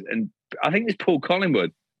dances. And I think it's Paul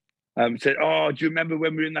Collingwood said, "Oh, do you remember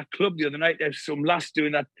when we were in that club the other night? There's some lass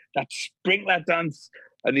doing that sprinkler dance,"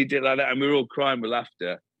 and he did like that, and we were all crying with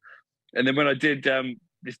laughter. And then when I did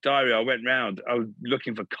this diary, I went round. I was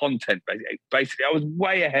looking for content. Basically, I was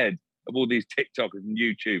way ahead of all these TikTokers and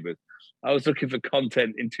YouTubers. I was looking for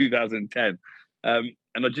content in 2010, and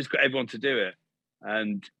I just got everyone to do it,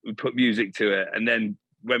 and we put music to it. And then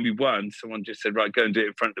when we won, someone just said, "Right, go and do it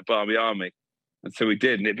in front of the Barmy Army." And so we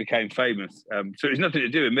did, and it became famous. So it's nothing to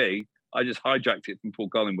do with me. I just hijacked it from Paul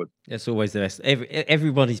Collingwood. It's always the best.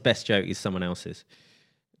 Everybody's best joke is someone else's.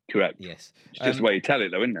 Correct. Yes. It's just the way you tell it,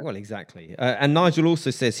 though, isn't it? Well, exactly. And Nigel also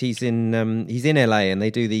says he's in LA, and they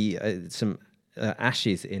do some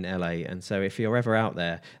Ashes in LA. And so if you're ever out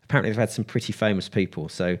there, apparently they've had some pretty famous people.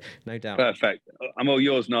 So no doubt. Perfect. I'm all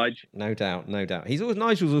yours, Nigel. No doubt.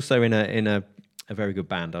 Nigel's also in a very good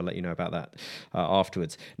band. I'll let you know about that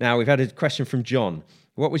afterwards. Now, we've had a question from John.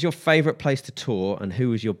 What was your favourite place to tour, and who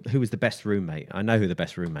was the best roommate? I know who the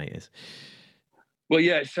best roommate is. Well,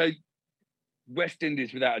 yeah, so West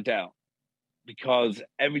Indies, without a doubt, because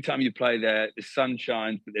every time you play there, the sun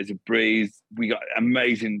shines, but there's a breeze. We got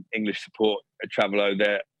amazing English support at Travel-O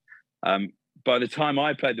there. by the time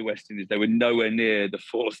I played the West Indies, they were nowhere near the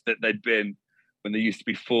force that they'd been when there used to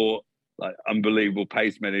be 4 like unbelievable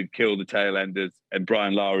pacemen who'd kill the tail enders, and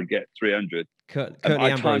Brian Lara would get 300. Curtly I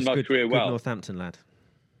Ambrose, timed my good, career good well. Northampton lad.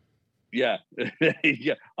 Yeah,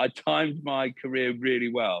 yeah. I timed my career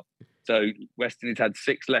really well. So West Indies had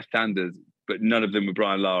 6 left-handers, but none of them were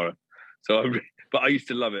Brian Lara. But I used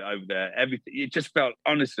to love it over there. Everything, it just felt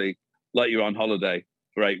honestly like you're on holiday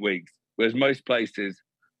for 8 weeks. Whereas most places,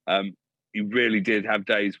 you really did have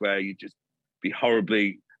days where you'd just be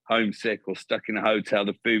horribly homesick or stuck in a hotel.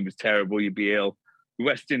 The food was terrible. You'd be ill. The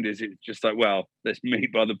West Indies, it's just like, well, let's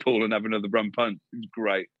meet by the pool and have another rum punch. It's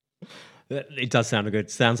great. It does sound good.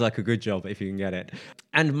 Sounds like a good job if you can get it.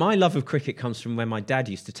 And my love of cricket comes from when my dad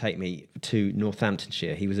used to take me to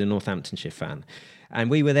Northamptonshire. He was a Northamptonshire fan. And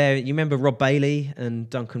we were there. You remember Rob Bailey and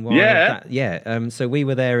Duncan Wilder? Yeah. Yeah. So we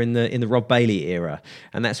were there in the Rob Bailey era.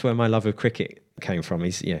 And that's where my love of cricket came from.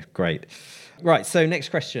 He's, great. Right. So next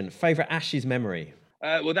question. Favourite Ashes memory?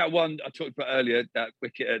 Well, that one I talked about earlier, that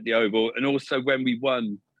wicket at the Oval, and also when we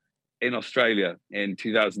won in Australia in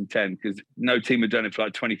 2010, because no team had done it for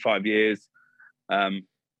like 25 years. And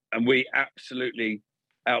we absolutely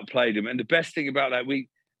outplayed them. And the best thing about that,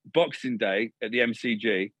 Boxing Day at the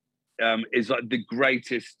MCG is like the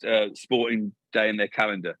greatest sporting day in their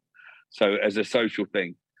calendar. So as a social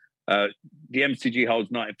thing, the MCG holds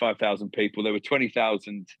 95,000 people. There were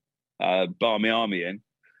 20,000 Barmy Army in.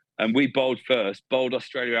 And we bowled first, bowled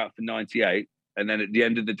Australia out for 98. And then at the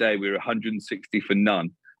end of the day, we were 160 for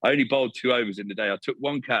none. I only bowled 2 overs in the day. I took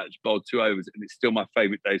 1 catch, bowled 2 overs, and it's still my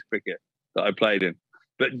favourite day's cricket that I played in.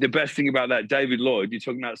 But the best thing about that, David Lloyd, you're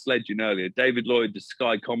talking about sledging earlier. David Lloyd, the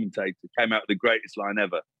Sky commentator, came out with the greatest line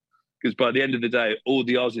ever. Because by the end of the day, all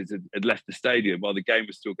the Aussies had left the stadium while the game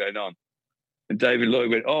was still going on. And David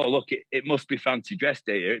Lloyd went, oh, look, it must be fancy dress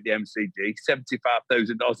day here at the MCG.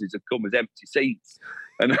 75,000 Aussies have come as empty seats.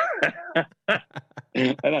 And,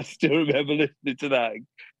 and I still remember listening to that,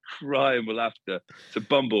 crying with laughter. So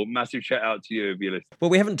Bumble, massive shout out to you if you listen. Well,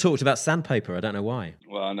 we haven't talked about sandpaper. I don't know why.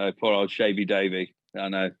 Well, I know, poor old Shavy Davy. I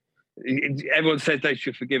know. Everyone says they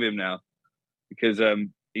should forgive him now because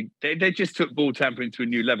they just took ball tampering to a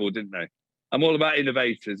new level, didn't they? I'm all about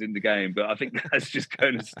innovators in the game, but I think that's just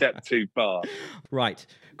going a step too far. Right.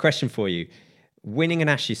 Question for you. Winning an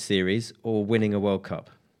Ashes series or winning a World Cup?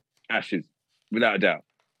 Ashes, without a doubt.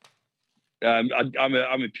 I'm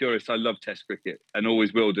a purist. I love Test cricket and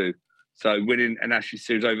always will do. So winning an Ashes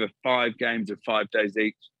series over 5 games of 5 days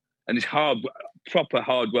each, and it's proper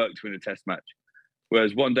hard work to win a Test match.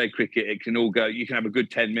 Whereas one-day cricket, it can all go. You can have a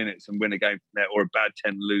good 10 minutes and win a game from there, or a bad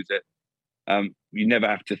 10 and lose it. You never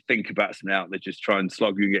have to think about something out. They just try and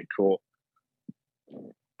slog you and get caught.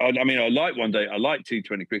 I mean, I like one day. I like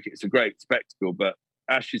T20 cricket. It's a great spectacle, but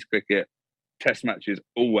Ashes cricket, Test matches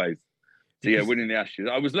always. So yeah, winning the Ashes.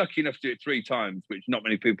 I was lucky enough to do it 3 times, which not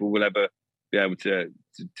many people will ever be able to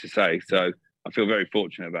say. So I feel very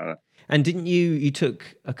fortunate about that. And didn't you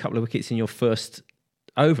took a couple of wickets in your first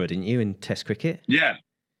over, didn't you, in Test cricket? Yeah,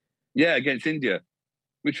 against India,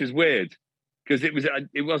 which was weird because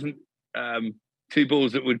it wasn't 2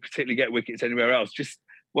 balls that would particularly get wickets anywhere else. Just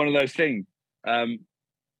one of those things.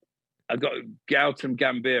 I got Gautam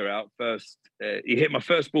Gambhir out first. He hit my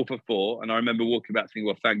first ball for 4, and I remember walking back thinking,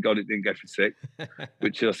 well, thank God it didn't go for 6,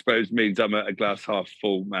 which I suppose means I'm a glass half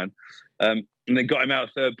full man. And then got him out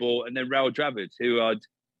 3rd ball, and then Rahul Dravid, who I'd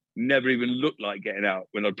never even looked like getting out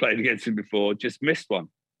when I'd played against him before, just missed one.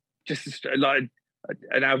 Just like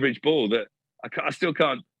an average ball that I still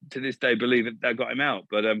can't to this day believe that got him out.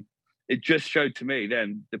 But it just showed to me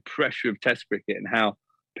then the pressure of Test cricket and how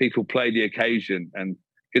people play the occasion. And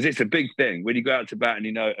because it's a big thing when you go out to bat and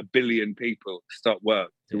you know 1 billion people stop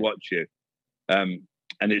work to watch you, and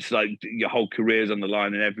it's like your whole career's on the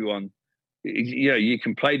line, and everyone, you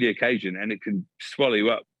can play the occasion and it can swallow you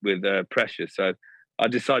up with pressure. So I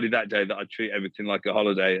decided that day that I'd treat everything like a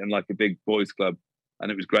holiday and like a big boys' club. And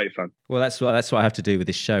it was great fun. Well, that's what I have to do with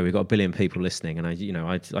this show. We've got 1 billion people listening, and I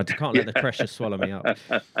can't let the pressure swallow me up.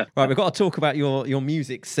 Right, we've got to talk about your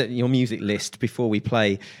music list before we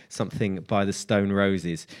play something by the Stone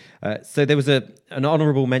Roses. So there was an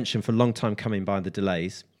honourable mention for Long Time Coming by the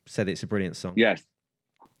Delays. Said it's a brilliant song. Yes.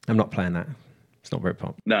 I'm not playing that. It's not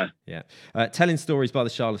Britpop. No. Yeah. Telling Stories by the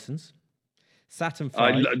Charlatans. Saturn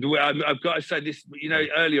 5. I've got to say this.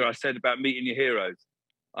 Earlier I said about meeting your heroes.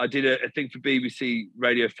 I did a thing for BBC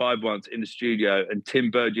Radio 5 once in the studio, and Tim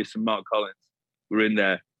Burgess and Mark Collins were in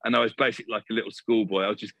there. And I was basically like a little schoolboy. I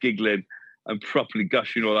was just giggling and properly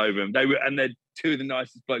gushing all over them. They're 2 of the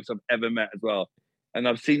nicest blokes I've ever met as well. And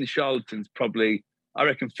I've seen the Charlatans probably, I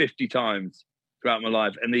reckon, 50 times throughout my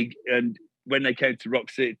life. And when they came to Rock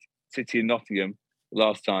City City in Nottingham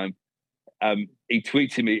last time, he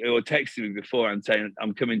tweeted me or texted me beforehand saying,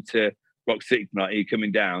 I'm coming to Rock City tonight, are you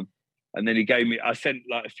coming down? And then I sent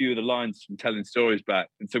like a few of the lines from Telling Stories back.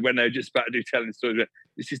 And so when they were just about to do Telling Stories,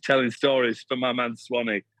 this is Telling Stories for my man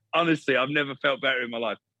Swanee. Honestly, I've never felt better in my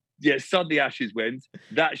life. Yeah, Sod the Ashes wins.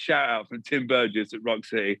 That shout out from Tim Burgess at Rock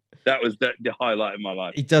City, that was the highlight of my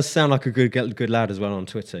life. He does sound like a good lad as well on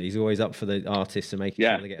Twitter. He's always up for the artists and making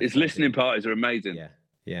sure they get. His listening parties are amazing.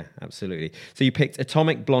 Yeah, absolutely. So you picked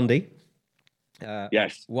Atomic Blondie.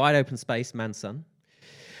 Yes. Wide Open Space, Man Sun.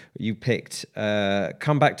 You picked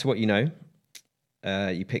Come Back to What You Know.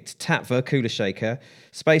 You picked Tatva, Cooler Shaker,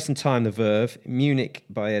 Space and Time, The Verve, Munich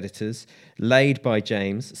by Editors, Laid by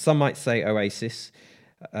James, some might say Oasis,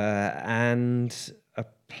 and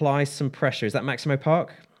Apply Some Pressure. Is that Maximo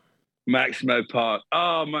Park? Maximo Park.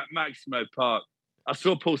 Oh, Maximo Park. I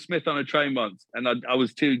saw Paul Smith on a train once, and I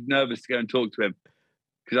was too nervous to go and talk to him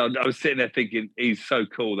because I was sitting there thinking, he's so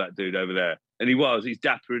cool, that dude over there. And he's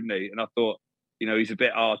dapper, isn't he? And I thought, he's a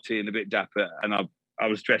bit arty and a bit dapper, and I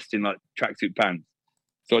was dressed in like tracksuit pants.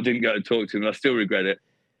 So I didn't go and talk to him. I still regret it.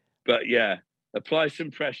 But yeah, Apply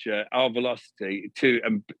Some Pressure, Our Velocity,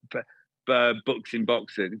 and Books in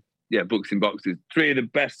Boxing. Yeah, Books in Boxes. 3 of the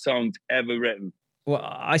best songs ever written. Well,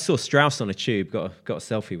 I saw Strauss on a tube, got a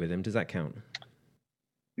selfie with him. Does that count?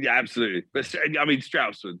 Yeah, absolutely. But I mean,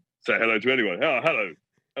 Strauss would say hello to anyone. Oh, hello,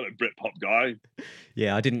 Britpop guy.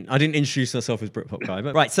 Yeah, I didn't introduce myself as Britpop guy.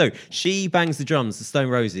 But right, so She Bangs the Drums, the Stone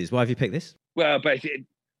Roses. Why have you picked this? Well, basically,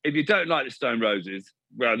 if you don't like the Stone Roses,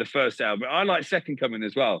 well, the first album, I like Second Coming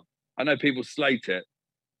as well. I know people slate it,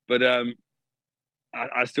 but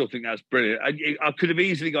I still think that's brilliant. I could have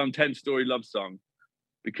easily gone 10 Story Love Song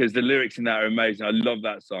because the lyrics in that are amazing. I love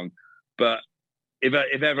that song. But if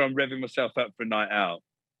ever I'm revving myself up for a night out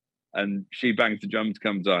and She Bangs the Drums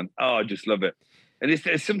comes on, I just love it. And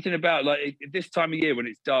there's something about like this time of year when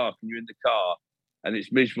it's dark and you're in the car and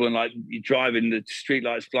it's miserable and like you're driving, the street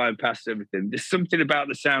lights flying past everything. There's something about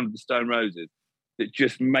the sound of the Stone Roses that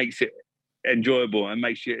just makes it enjoyable and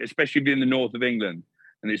makes you, especially if you're in the north of England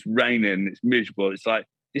and it's raining, it's miserable. It's like,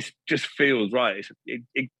 this just feels right.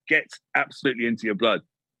 It gets absolutely into your blood.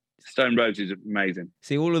 Stone Roses are amazing.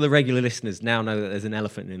 See, all of the regular listeners now know that there's an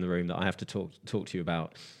elephant in the room that I have to talk to you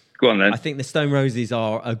about. Go on then. I think the Stone Roses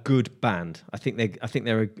are a good band. I think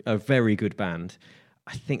they're a very good band.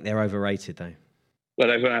 I think they're overrated though. Well,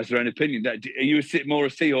 everyone has their own opinion. Are you more a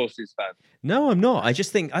Seahorses fan? No, I'm not. I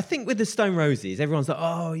think with the Stone Roses, everyone's like,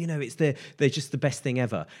 oh, they're just the best thing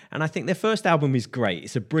ever. And I think their first album is great.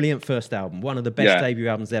 It's a brilliant first album, one of the best debut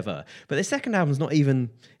albums ever. But their second album's not even.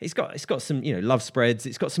 It's got some, Love Spreads.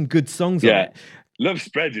 It's got some good songs on it. Love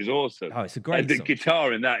Spreads is awesome. Oh, it's a great song. song. The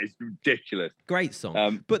guitar in that is ridiculous. Great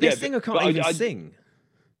song. But their singer can't even sing.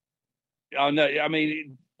 I know. I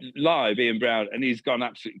mean, live, Ian Brown, and he's gone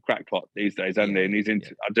absolutely crackpot these days, hasn't he? And he's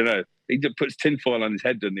into, I don't know, he just puts tinfoil on his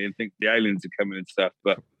head, doesn't he, and think the aliens are coming and stuff.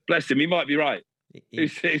 But bless him, he might be right.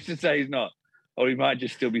 Who's to say he's not? Or he might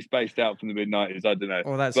just still be spaced out from the mid-90s, I don't know.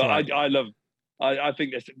 Oh, that's but right. I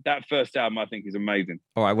think that first album, I think, is amazing.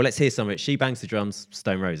 All right, well, let's hear some of it. She Bangs the Drums,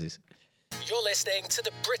 Stone Roses. You're listening to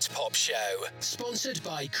the Britpop Show, sponsored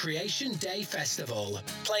by Creation Day Festival,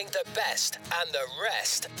 playing the best and the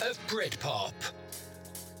rest of Britpop.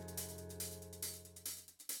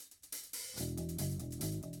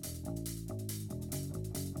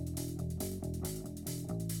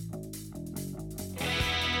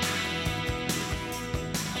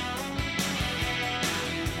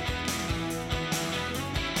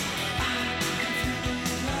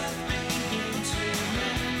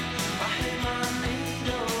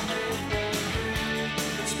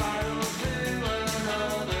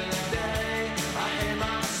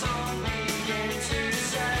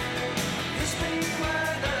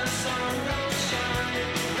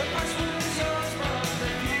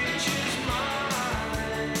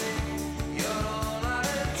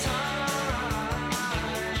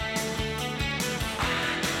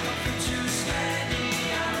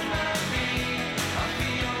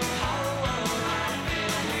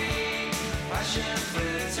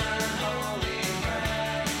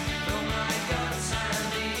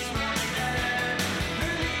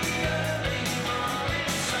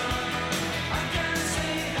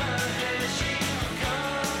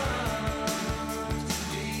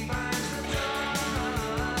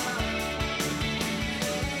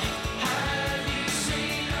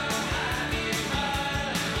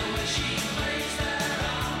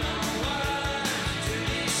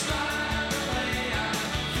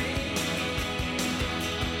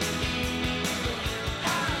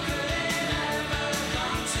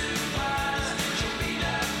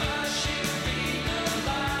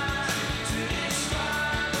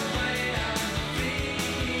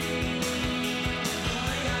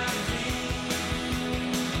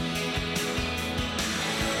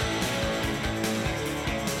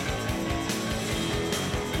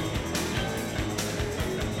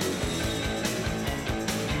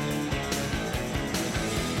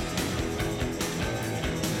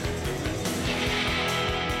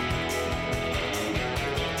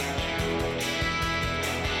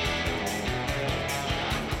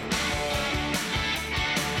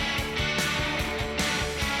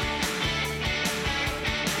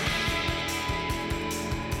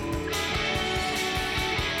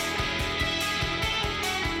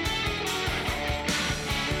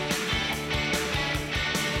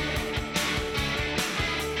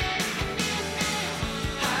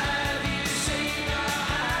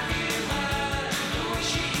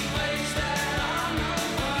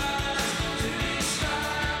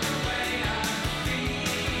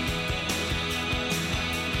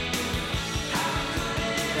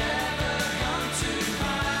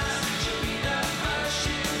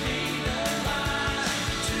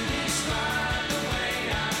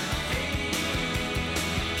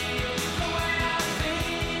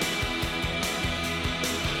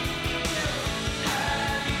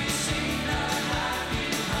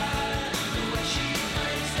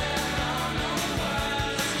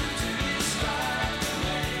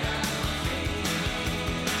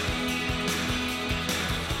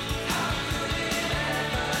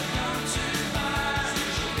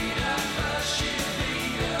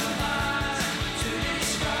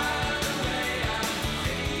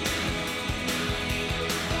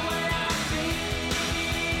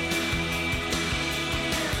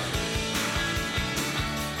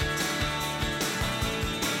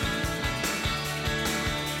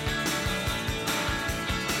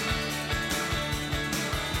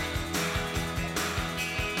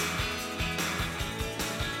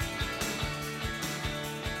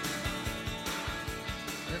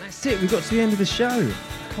 That's it. We've got to the end of the show.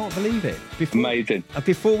 I can't believe it. Amazing.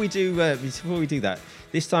 Before we do that,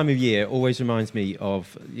 this time of year always reminds me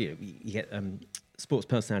of you get Sports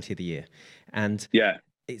Personality of the Year, and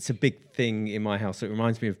it's a big thing in my house. So it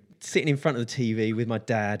reminds me of sitting in front of the TV with my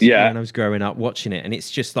dad when I was growing up, watching it, and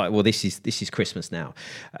it's just like, well, this is Christmas now.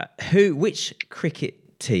 Which cricket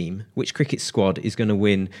squad is going to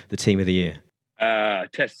win the Team of the Year?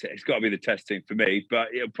 Test. It's got to be the Test team for me,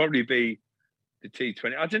 but it'll probably be the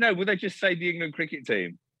T20. I don't know. Will they just say the England cricket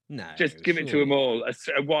team? No, just give it to them all.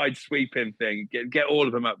 A wide sweeping thing. Get all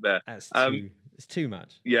of them up there. It's too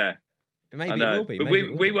much. Yeah. Maybe it will be. But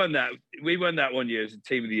we won that. We won that one year as a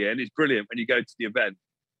Team of the Year, and it's brilliant when you go to the event.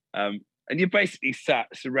 And you're basically sat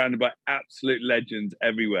surrounded by absolute legends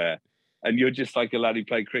everywhere. And you're just like a lad who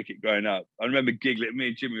played cricket growing up. I remember giggling. Me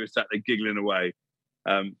and Jimmy were sat there giggling away.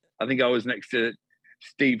 I think I was next to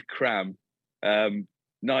Steve Cram,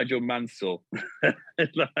 Nigel Mansell,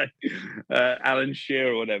 Alan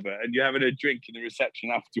Shearer or whatever. And you're having a drink in the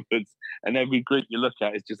reception afterwards. And every group you look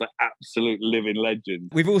at is just like absolute living legends.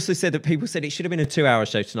 We've also said that people said it should have been a 2-hour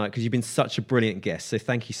show tonight because you've been such a brilliant guest. So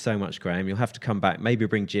thank you so much, Graeme. You'll have to come back. Maybe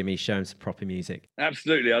bring Jimmy, show him some proper music.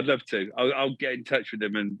 Absolutely. I'd love to. I'll get in touch with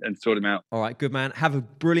him and sort him out. All right, good man. Have a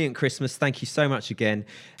brilliant Christmas. Thank you so much again.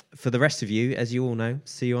 For the rest of you, as you all know,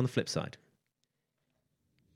 see you on the flip side.